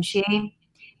the kimchi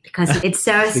because it's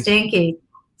so stinky.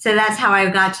 So that's how I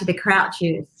got to the kraut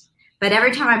juice. But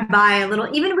every time I buy a little,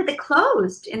 even with it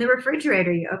closed in the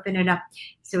refrigerator, you open it up.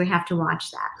 So we have to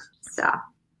watch that. So.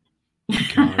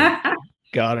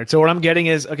 Got it. So what I'm getting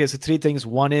is, so three things.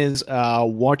 One is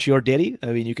watch your dairy. I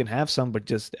mean, you can have some, but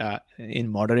just in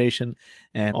moderation,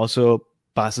 and also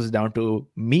passes down to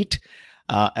meat,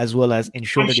 as well as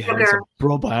ensure that you have some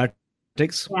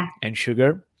probiotics and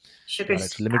sugar. Sugar.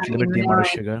 Limit the amount of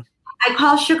sugar. I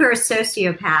call sugar a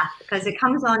sociopath because it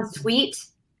comes on sweet,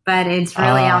 but it's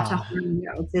really out to harm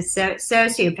you. It's a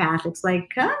sociopath. It's like,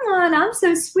 come on, I'm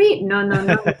so sweet. No.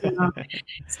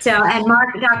 So, and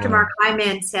Dr. Mark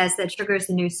Hyman says that sugar is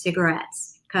the new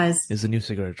cigarettes because it's the new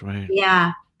cigarette, right?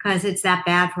 Yeah, because it's that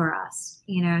bad for us,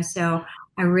 So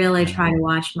I really try to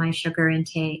watch my sugar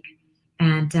intake,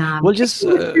 and I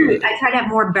try to have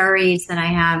more berries than I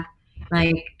have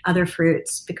like other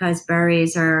fruits because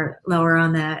berries are lower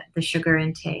on the sugar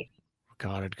intake.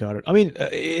 Got it. I mean,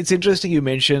 it's interesting you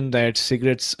mentioned that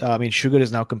sugar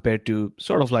is now compared to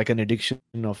sort of like an addiction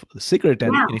of the cigarette.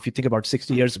 And if you think about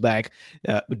 60 years back,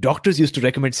 doctors used to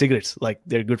recommend cigarettes, like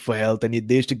they're good for health. And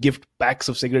they used to gift packs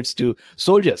of cigarettes to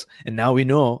soldiers. And now we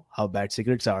know how bad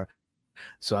cigarettes are.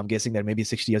 So I'm guessing that maybe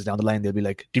 60 years down the line, they'll be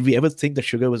like, did we ever think that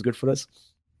sugar was good for us?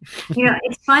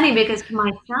 It's funny because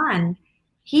my son,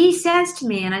 he says to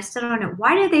me, and I still don't know,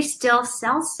 why do they still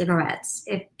sell cigarettes?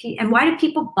 And why do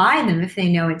people buy them if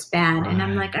they know it's bad? And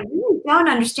I'm like, I really don't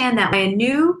understand that. A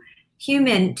new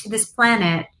human to this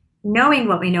planet, knowing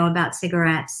what we know about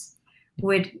cigarettes,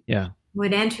 would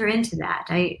enter into that.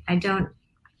 I don't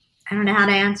know how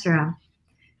to answer them.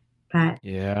 But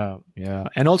yeah.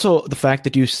 And also the fact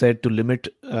that you said to limit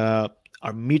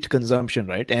our meat consumption,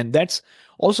 right? And that's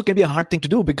also can be a hard thing to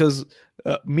do because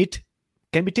meat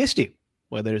can be tasty,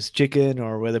 whether it's chicken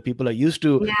or whether people are used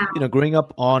to, growing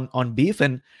up on beef.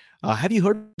 And have you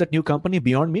heard that new company,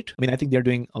 Beyond Meat? I mean, I think they're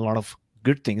doing a lot of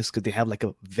good things because they have like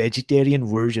a vegetarian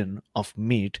version of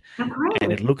meat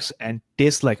and it looks and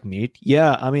tastes like meat.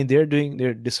 Yeah, I mean, they're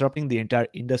disrupting the entire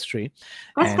industry.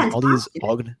 That's and fantastic.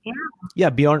 all these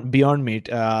Beyond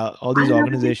Meat, all these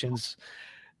organizations,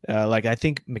 like I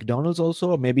think McDonald's also,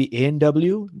 or maybe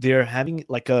A&W, they're having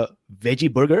like a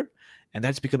veggie burger, and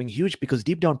that's becoming huge because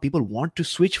deep down people want to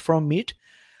switch from meat,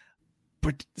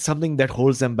 but something that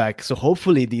holds them back. So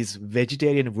hopefully these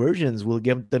vegetarian versions will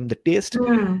give them the taste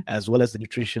as well as the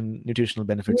nutritional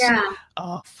benefits.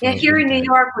 Here in New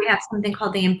York, we have something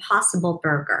called the Impossible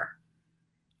Burger.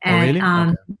 And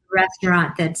really?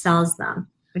 restaurant that sells them,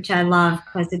 which I love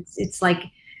because it's like,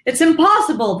 it's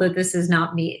impossible that this is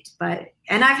not meat.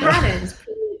 And I've had it.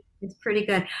 It's pretty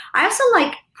good. I also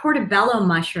like portobello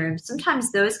mushrooms.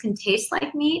 Sometimes those can taste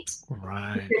like meat.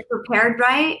 Right. If they're prepared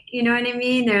right. You know what I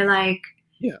mean? They're like,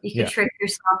 you can trick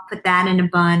yourself, put that in a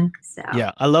bun. So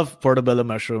yeah, I love portobello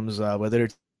mushrooms, whether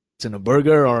it's in a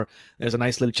burger or there's a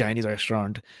nice little Chinese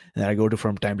restaurant that I go to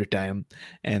from time to time,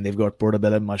 and they've got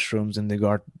portobello mushrooms and they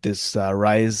got this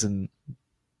rice, and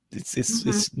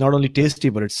it's not only tasty,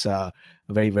 but it's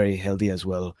very, very healthy as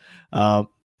well. Now,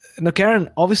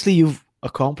 Karen, obviously you've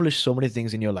accomplished so many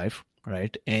things in your life,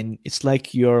 right? And it's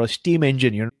like you're a steam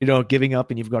engine, you're giving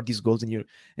up, and you've got these goals and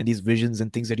these visions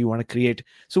and things that you want to create.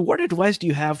 So what advice do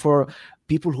you have for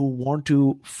people who want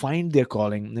to find their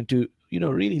calling and to,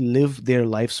 really live their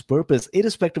life's purpose,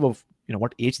 irrespective of,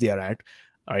 what age they are at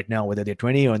right now, whether they're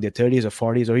 20 or in their 30s or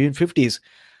 40s or even 50s,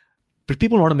 but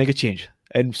people want to make a change.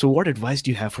 And so what advice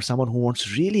do you have for someone who wants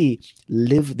to really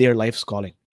live their life's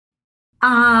calling?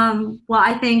 Well,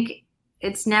 I think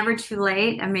it's never too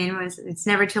late. I mean, it's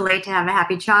never too late to have a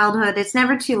happy childhood. It's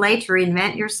never too late to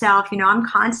reinvent yourself. I'm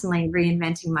constantly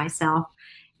reinventing myself,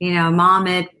 mom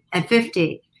at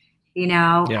 50,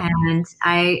 and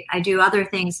I do other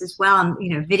things as well.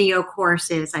 Video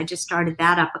courses. I just started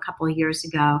that up a couple of years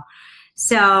ago.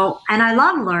 So, and I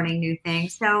love learning new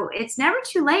things. So it's never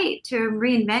too late to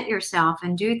reinvent yourself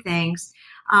and do things.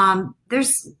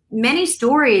 There's many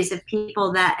stories of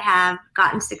people that have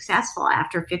gotten successful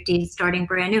after 50, starting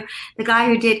brand new. The guy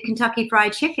who did Kentucky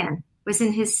Fried Chicken was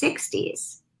in his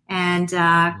 60s, and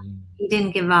he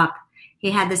didn't give up.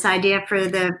 He had this idea for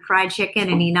the fried chicken,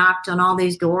 and he knocked on all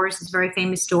these doors. It's a very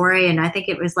famous story, and I think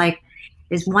it was like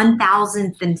his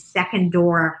 1,002nd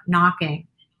door knocking.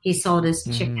 He sold his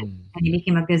chicken, and he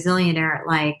became a gazillionaire.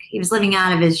 He was living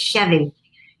out of his Chevy,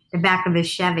 the back of his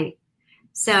Chevy.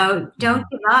 So don't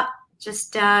give up.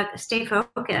 Just stay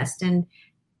focused, and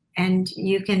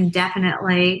you can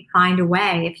definitely find a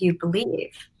way if you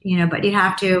believe. But you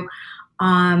have to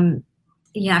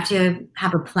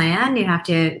have a plan. You have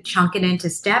to chunk it into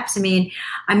steps. I mean,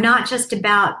 I'm not just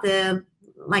about as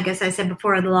I said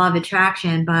before, the law of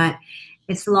attraction, but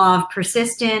it's the law of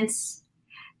persistence,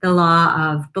 the law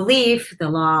of belief, the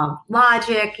law of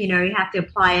logic. You have to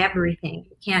apply everything.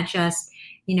 You can't just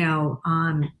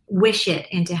wish it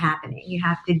into happening. You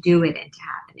have to do it into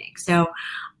happening. So,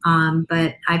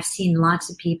 but I've seen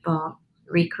lots of people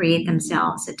recreate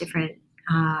themselves at different,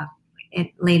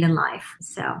 late in life.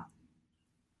 So.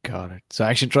 Got it. So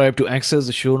Action Tribe, to access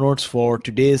the show notes for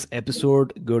today's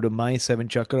episode, go to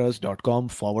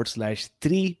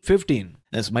my7chakras.com/315.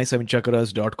 That's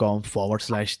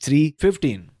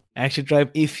my7chakras.com/315. Action Tribe,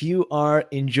 if you are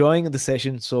enjoying the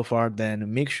session so far,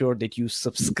 then make sure that you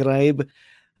subscribe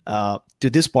to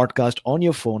this podcast on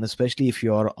your phone, especially if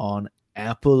you're on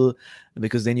Apple,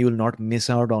 because then you will not miss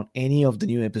out on any of the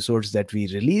new episodes that we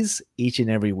release each and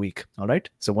every week. All right.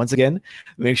 So once again,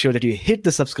 make sure that you hit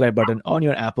the subscribe button on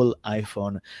your Apple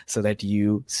iPhone so that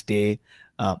you stay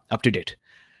up to date.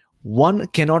 One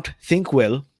cannot think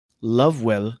well, love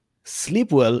well,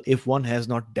 sleep well if one has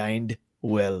not dined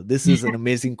well. This is an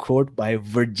amazing quote by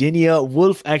Virginia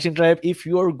Woolf. Action Tribe, if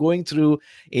you are going through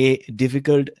a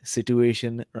difficult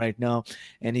situation right now,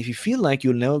 and if you feel like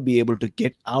you'll never be able to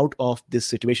get out of this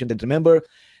situation, then remember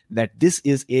that this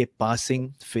is a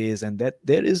passing phase and that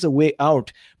there is a way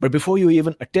out. But before you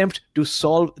even attempt to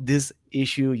solve this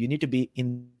issue, you need to be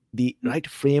in the right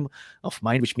frame of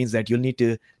mind, which means that you'll need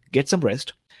to get some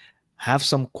rest, have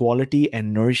some quality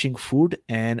and nourishing food,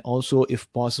 and also,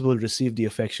 if possible, receive the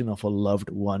affection of a loved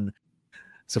one.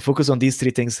 So focus on these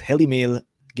three things: healthy meal,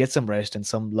 get some rest, and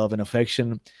some love and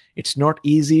affection. It's not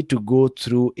easy to go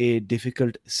through a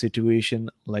difficult situation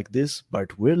like this,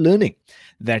 but we're learning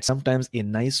that sometimes a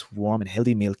nice, warm, and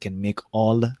healthy meal can make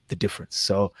all the difference.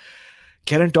 So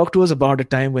Karen, talk to us about a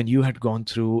time when you had gone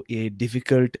through a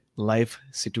difficult life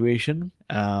situation.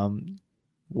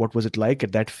 What was it like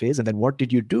at that phase? And then what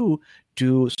did you do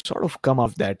to sort of come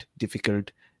out of that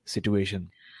difficult situation?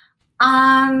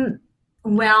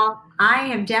 Well, I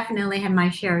have definitely had my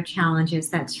share of challenges,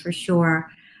 that's for sure.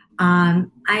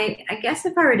 I guess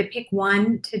if I were to pick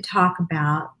one to talk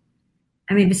about,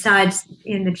 I mean, besides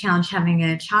in the challenge having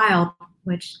a child,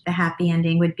 which the happy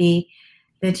ending would be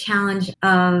the challenge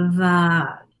of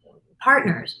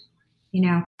partners,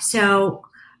 So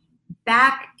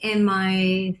back in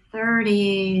my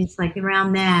 30s, like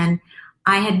around then,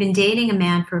 I had been dating a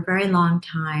man for a very long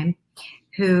time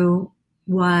who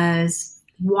was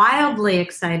wildly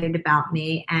excited about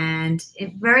me and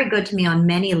very good to me on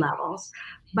many levels,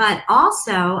 but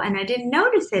also, and I didn't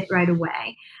notice it right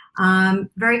away,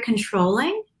 very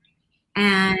controlling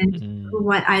and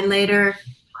what I later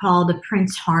called a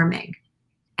Prince Charming.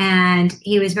 And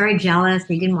he was very jealous.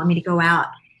 He didn't want me to go out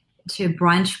to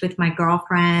brunch with my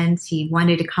girlfriends. He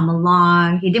wanted to come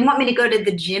along. He didn't want me to go to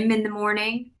the gym in the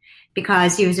morning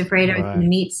because he was afraid I was going to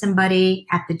meet somebody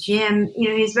at the gym.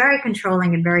 He's very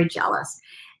controlling and very jealous.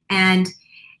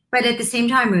 But at the same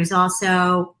time, he was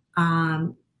also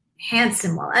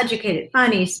handsome, well-educated,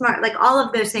 funny, smart, like all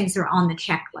of those things are on the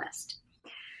checklist.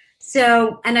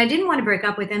 So, and I didn't want to break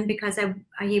up with him because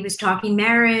he was talking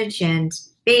marriage and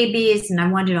babies, and I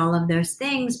wanted all of those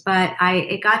things. But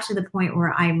it got to the point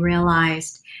where I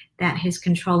realized that his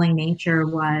controlling nature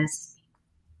was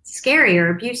scary or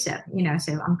abusive,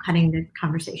 so I'm cutting the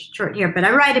conversation short here, but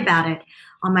I write about it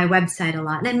on my website a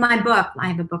lot. And in my book, I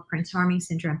have a book, Prince Charming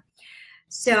Syndrome.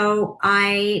 So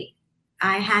I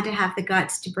had to have the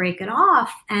guts to break it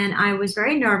off. And I was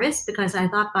very nervous because I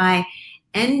thought by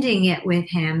ending it with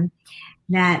him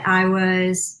that I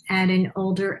was at an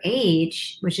older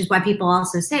age, which is why people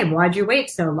also say, why'd you wait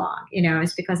so long?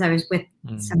 It's because I was with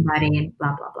somebody and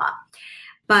blah, blah, blah.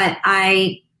 But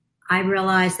I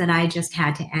realized that I just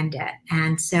had to end it.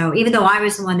 And so even though I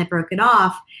was the one that broke it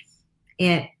off,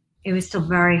 it was still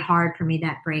very hard for me,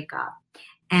 that breakup.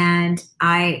 And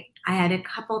I had a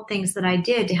couple things that I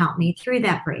did to help me through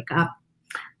that breakup,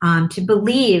 to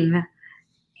believe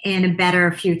in a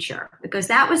better future, because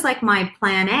that was like my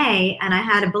plan A. And I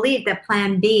had to believe that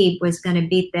plan B was going to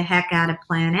beat the heck out of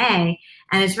plan A.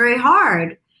 And it's very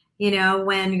hard,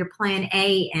 when your plan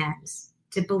A ends,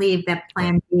 to believe that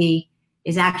plan B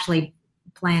is actually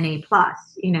plan A plus,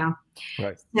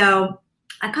 Right. So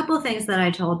a couple of things that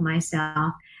I told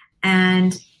myself.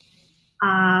 And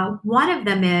one of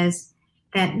them is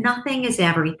that nothing is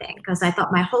everything, because I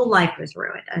thought my whole life was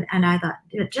ruined. And I thought,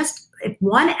 just if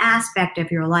one aspect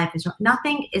of your life is,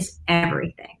 nothing is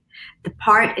everything. The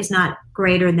part is not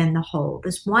greater than the whole.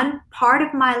 This one part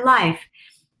of my life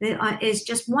is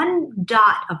just one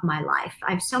dot of my life.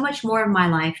 I have so much more of my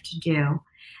life to do.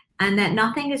 And that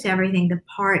nothing is everything. The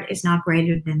part is not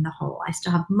greater than the whole. I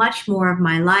still have much more of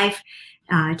my life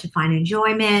to find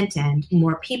enjoyment and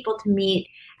more people to meet.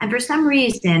 And for some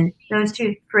reason, those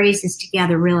two phrases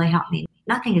together really help me.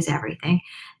 Nothing is everything.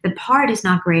 The part is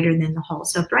not greater than the whole.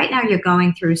 So if right now you're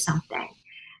going through something,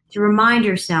 to remind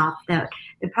yourself that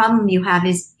the problem you have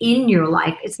is in your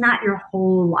life. It's not your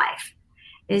whole life.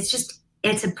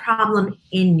 It's a problem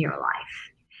in your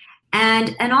life.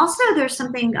 And also there's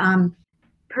something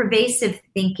pervasive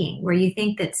thinking, where you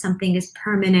think that something is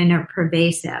permanent or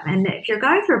pervasive. And if you're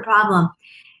going through a problem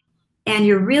and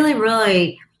you're really,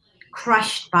 really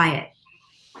crushed by it,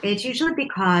 it's usually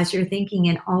because you're thinking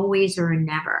in always or in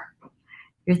never.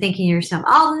 You're thinking to yourself,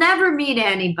 I'll never meet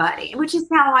anybody, which is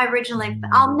how I originally,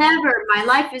 my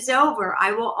life is over.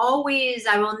 I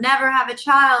will never have a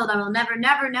child. I will never.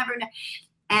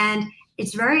 And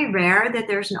it's very rare that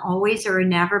there's an always or a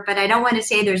never, but I don't want to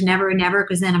say there's never a never,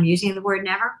 because then I'm using the word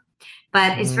never.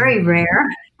 But it's very rare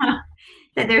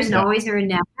that there's an always or a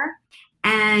never.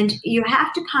 And you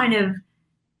have to kind of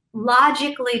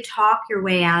logically talk your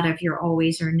way out of your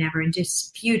always or never and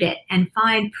dispute it and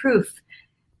find proof.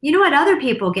 You know what? Other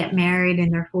people get married in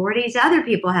their 40s. Other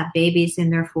people have babies in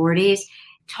their 40s.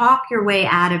 Talk your way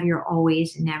out of your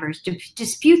always and nevers.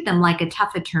 Dispute them like a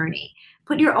tough attorney.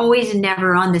 Put your always and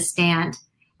never on the stand,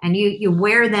 and you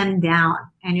wear them down,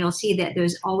 and you'll see that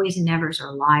those always and nevers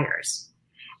are liars,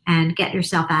 and get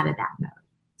yourself out of that mode.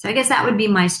 So I guess that would be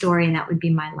my story, and that would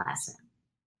be my lesson.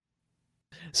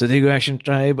 So there you go, Action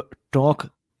Tribe.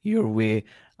 Talk your way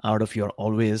out of your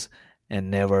always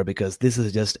and never, because this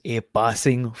is just a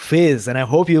passing phase. And I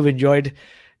hope you've enjoyed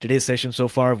today's session so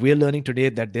far. We're learning today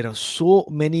that there are so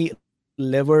many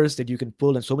levers that you can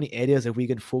pull and so many areas that we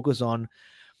can focus on,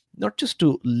 not just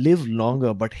to live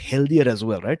longer, but healthier as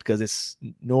well, right? Because it's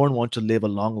no one wants to live a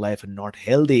long life and not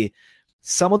healthy.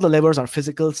 Some of the levers are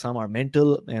physical, some are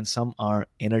mental, and some are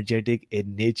energetic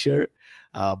in nature.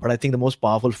 But I think the most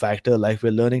powerful factor, like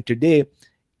we're learning today,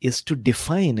 is to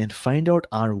define and find out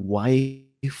our why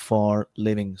for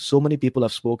living. So many people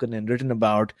have spoken and written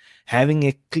about having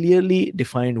a clearly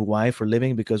defined why for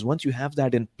living, because once you have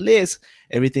that in place,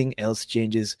 everything else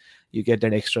changes. You get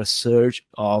that extra surge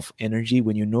of energy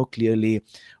when you know clearly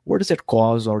what is that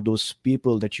cause or those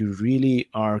people that you really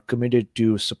are committed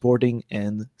to supporting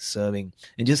and serving.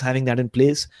 And just having that in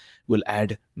place will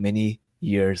add many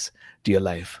years to your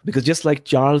life. Because just like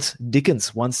Charles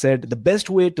Dickens once said, the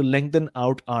best way to lengthen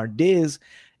out our days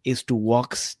is to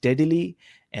walk steadily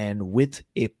and with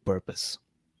a purpose.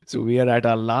 So we are at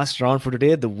our last round for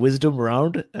today, the wisdom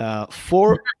round.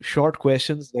 4 short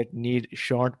questions that need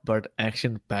short but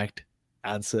action-packed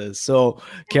answers. So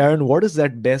Karen, what is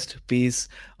that best piece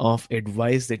of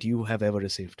advice that you have ever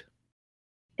received?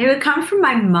 It would come from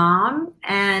my mom.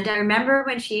 And I remember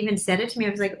when she even said it to me, I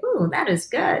was like, ooh, that is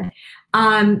good.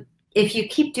 If you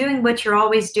keep doing what you're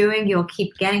always doing, you'll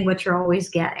keep getting what you're always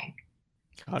getting.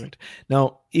 Got it.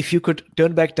 Now, if you could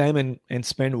turn back time and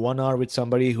spend 1 hour with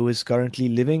somebody who is currently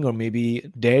living or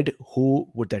maybe dead, who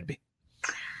would that be?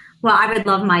 Well, I would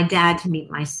love my dad to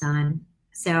meet my son.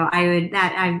 So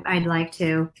I'd like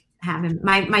to have him.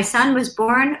 My son was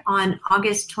born on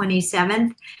August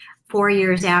 27th, 4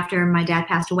 years after my dad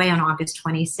passed away on August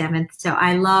 27th. So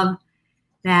I love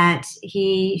that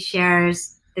he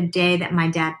shares the day that my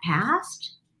dad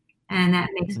passed. And that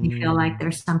makes me feel like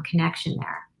there's some connection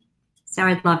there. So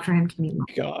I'd love for him to meet me.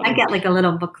 I get like a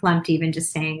little verklempt even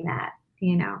just saying that,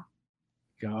 you know.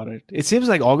 Got it. It seems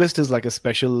like August is like a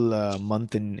special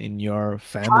month in your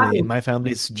family. In my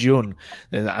family, it's June.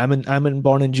 I'm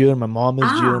born in June. My mom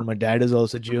is June. My dad is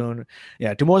also June.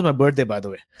 Yeah, tomorrow's my birthday, by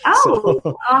the way.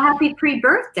 Oh, happy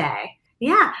pre-birthday.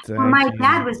 Yeah. Well, my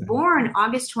dad was born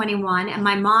August 21 and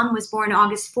my mom was born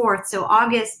August 4th. So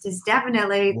August is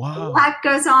definitely, what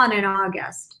goes on in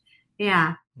August.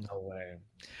 Yeah. No way.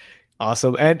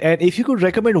 Awesome. And if you could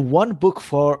recommend one book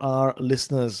for our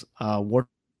listeners, what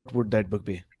would that book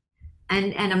be?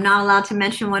 And I'm not allowed to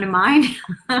mention one of mine.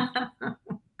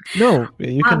 No,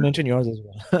 you can mention yours as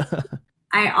well.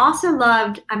 I also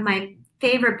loved my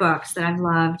favorite books that I've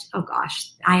loved. Oh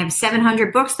gosh, I have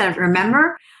 700 books that I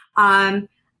remember. I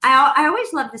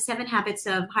always love the 7 Habits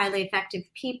of Highly Effective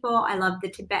People. I love the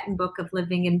Tibetan Book of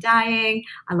Living and Dying.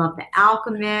 I love The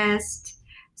Alchemist.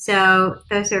 So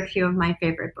those are a few of my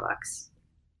favorite books.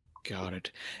 Got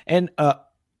it. And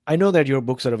I know that your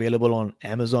books are available on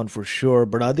Amazon for sure,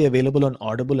 but are they available on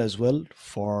Audible as well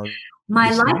for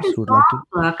my Life is Long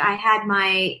book? I had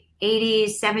my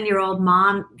 87-year-old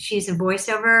mom. She's a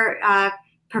voiceover,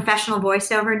 professional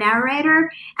voiceover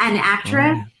narrator and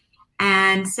actress. Oh.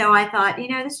 And so I thought,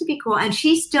 this would be cool. And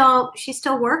she's still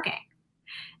working.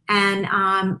 And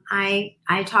I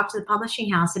talked to the publishing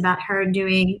house about her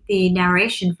doing the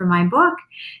narration for my book.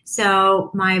 So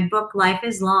my book, Life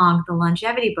is Long, the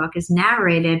longevity book, is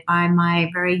narrated by my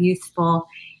very youthful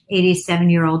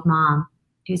 87-year-old mom,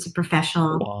 who's a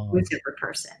professional voiceover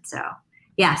person. So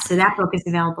yeah, so that book is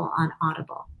available on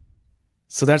Audible.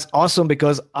 So that's awesome,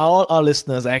 because all our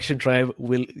listeners, Action Tribe,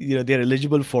 will, they're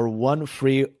eligible for 1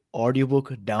 free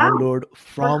audiobook download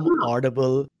from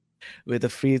Audible with a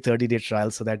free 30-day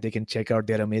trial so that they can check out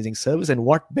their amazing service. And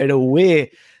what better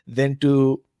way than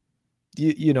to,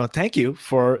 thank you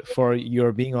for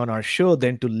your being on our show,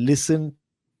 than to listen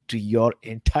to your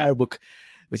entire book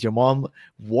with your mom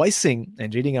voicing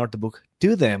and reading out the book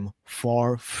to them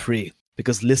for free.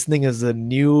 Because listening is a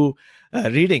new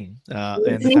reading.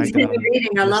 And the fact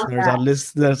that our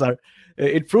listeners are,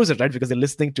 it proves it, right? Because they're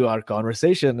listening to our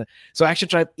conversation. So Action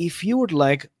Tribe, if you would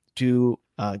like to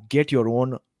get your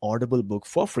own Audible book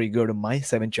for free, go to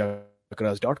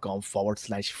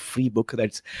my7chakras.com/free book.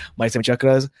 That's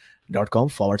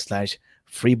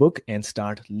my7chakras.com/free book and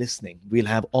start listening. We'll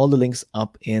have all the links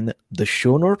up in the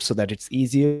show notes so that it's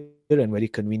easier and very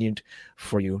convenient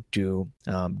for you to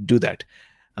do that.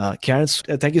 Karen,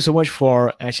 thank you so much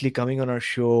for actually coming on our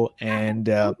show and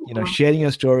sharing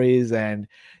your stories and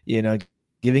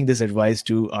giving this advice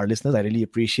to our listeners. I really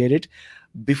appreciate it.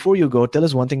 Before you go, tell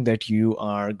us one thing that you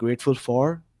are grateful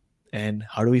for, and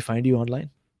how do we find you online?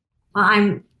 Well,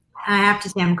 I have to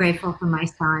say I'm grateful for my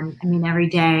son. I mean, every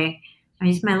day,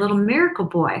 he's my little miracle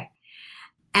boy.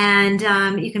 And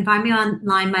you can find me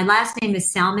online. My last name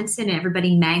is Salmonson.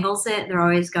 Everybody mangles it. They're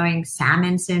always going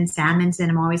Salmonson, Salmonson.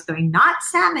 I'm always going, not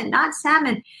salmon, not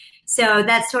salmon. So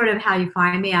that's sort of how you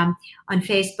find me. I'm on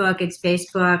Facebook. It's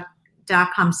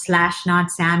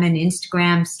facebook.com/notsalmon,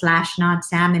 Instagram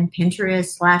 /notsalmon,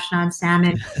 Pinterest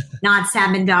 /notsalmon,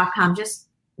 notsalmon.com. Just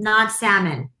not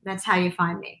salmon. That's how you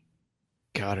find me.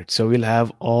 Got it. So we'll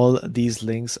have all these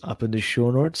links up in the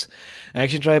show notes.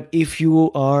 Action Tribe, if you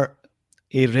are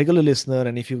a regular listener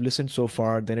and if you've listened so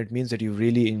far, then it means that you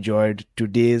really enjoyed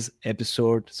today's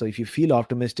episode. So if you feel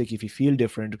optimistic, if you feel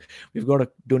different, we've got a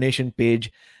donation page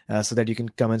so that you can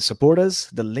come and support us.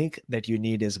 The link that you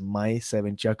need is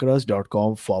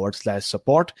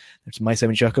my7chakras.com/support. That's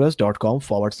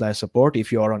my7chakras.com/support.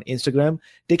 If you are on Instagram,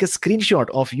 take a screenshot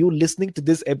of you listening to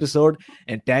this episode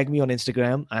and tag me on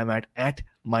Instagram. I'm at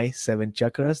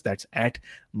my7chakras. That's at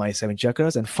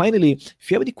my7chakras. And finally, if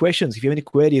you have any questions, if you have any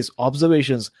queries,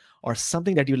 observations, or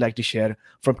something that you'd like to share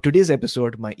from today's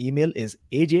episode, my email is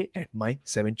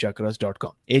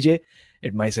aj@my7chakras.com.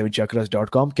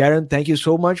 aj@my7chakras.com. Karen, thank you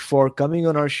so much for coming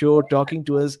on our show, talking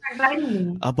to us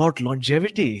about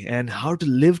longevity and how to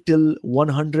live till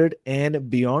 100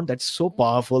 and beyond. That's so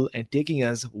powerful and taking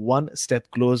us one step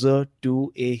closer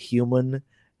to a human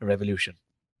revolution.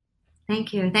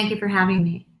 Thank you. Thank you for having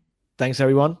me. Thanks,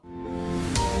 everyone.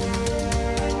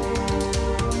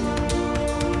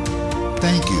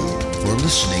 Thank you for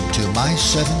listening to My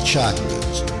 7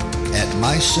 Chakras at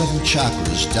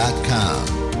my7chakras.com.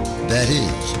 That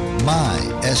is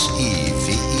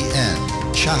my-SEVEN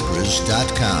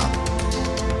chakras.com.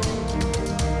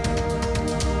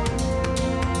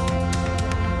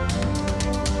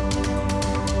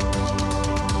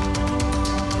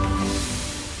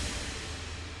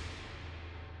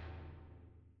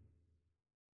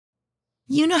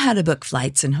 You know how to book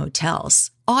flights and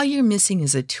hotels. All you're missing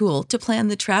is a tool to plan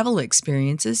the travel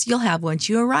experiences you'll have once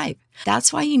you arrive.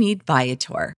 That's why you need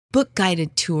Viator. Book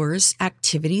guided tours,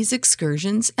 activities,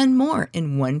 excursions, and more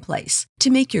in one place to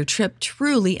make your trip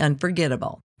truly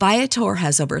unforgettable. Viator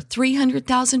has over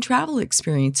 300,000 travel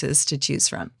experiences to choose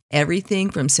from.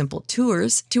 Everything from simple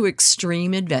tours to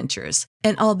extreme adventures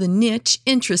and all the niche,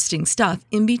 interesting stuff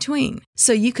in between.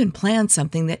 So you can plan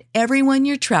something that everyone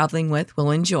you're traveling with will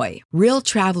enjoy. Real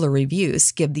traveler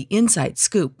reviews give the inside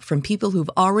scoop from people who've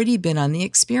already been on the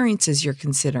experiences you're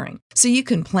considering. So you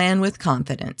can plan with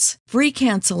confidence. Free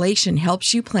cancellation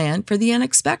helps you plan for the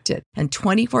unexpected. And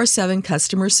 24/7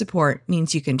 customer support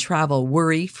means you can travel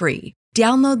worry-free.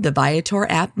 Download the Viator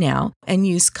app now and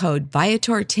use code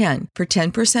Viator10 for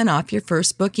 10% off your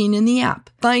first booking in the app.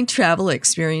 Find travel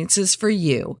experiences for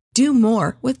you. Do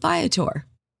more with Viator.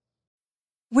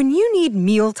 When you need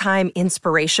mealtime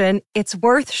inspiration, it's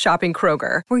worth shopping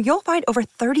Kroger, where you'll find over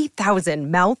 30,000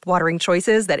 mouth-watering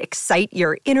choices that excite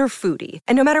your inner foodie.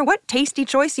 And no matter what tasty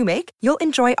choice you make, you'll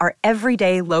enjoy our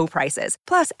everyday low prices,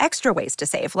 plus extra ways to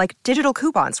save, like digital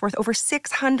coupons worth over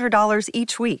 $600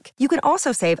 each week. You can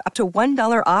also save up to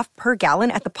 $1 off per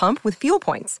gallon at the pump with fuel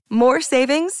points. More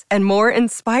savings and more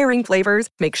inspiring flavors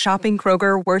make shopping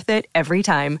Kroger worth it every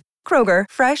time. Kroger,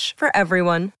 fresh for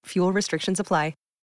everyone. Fuel restrictions apply.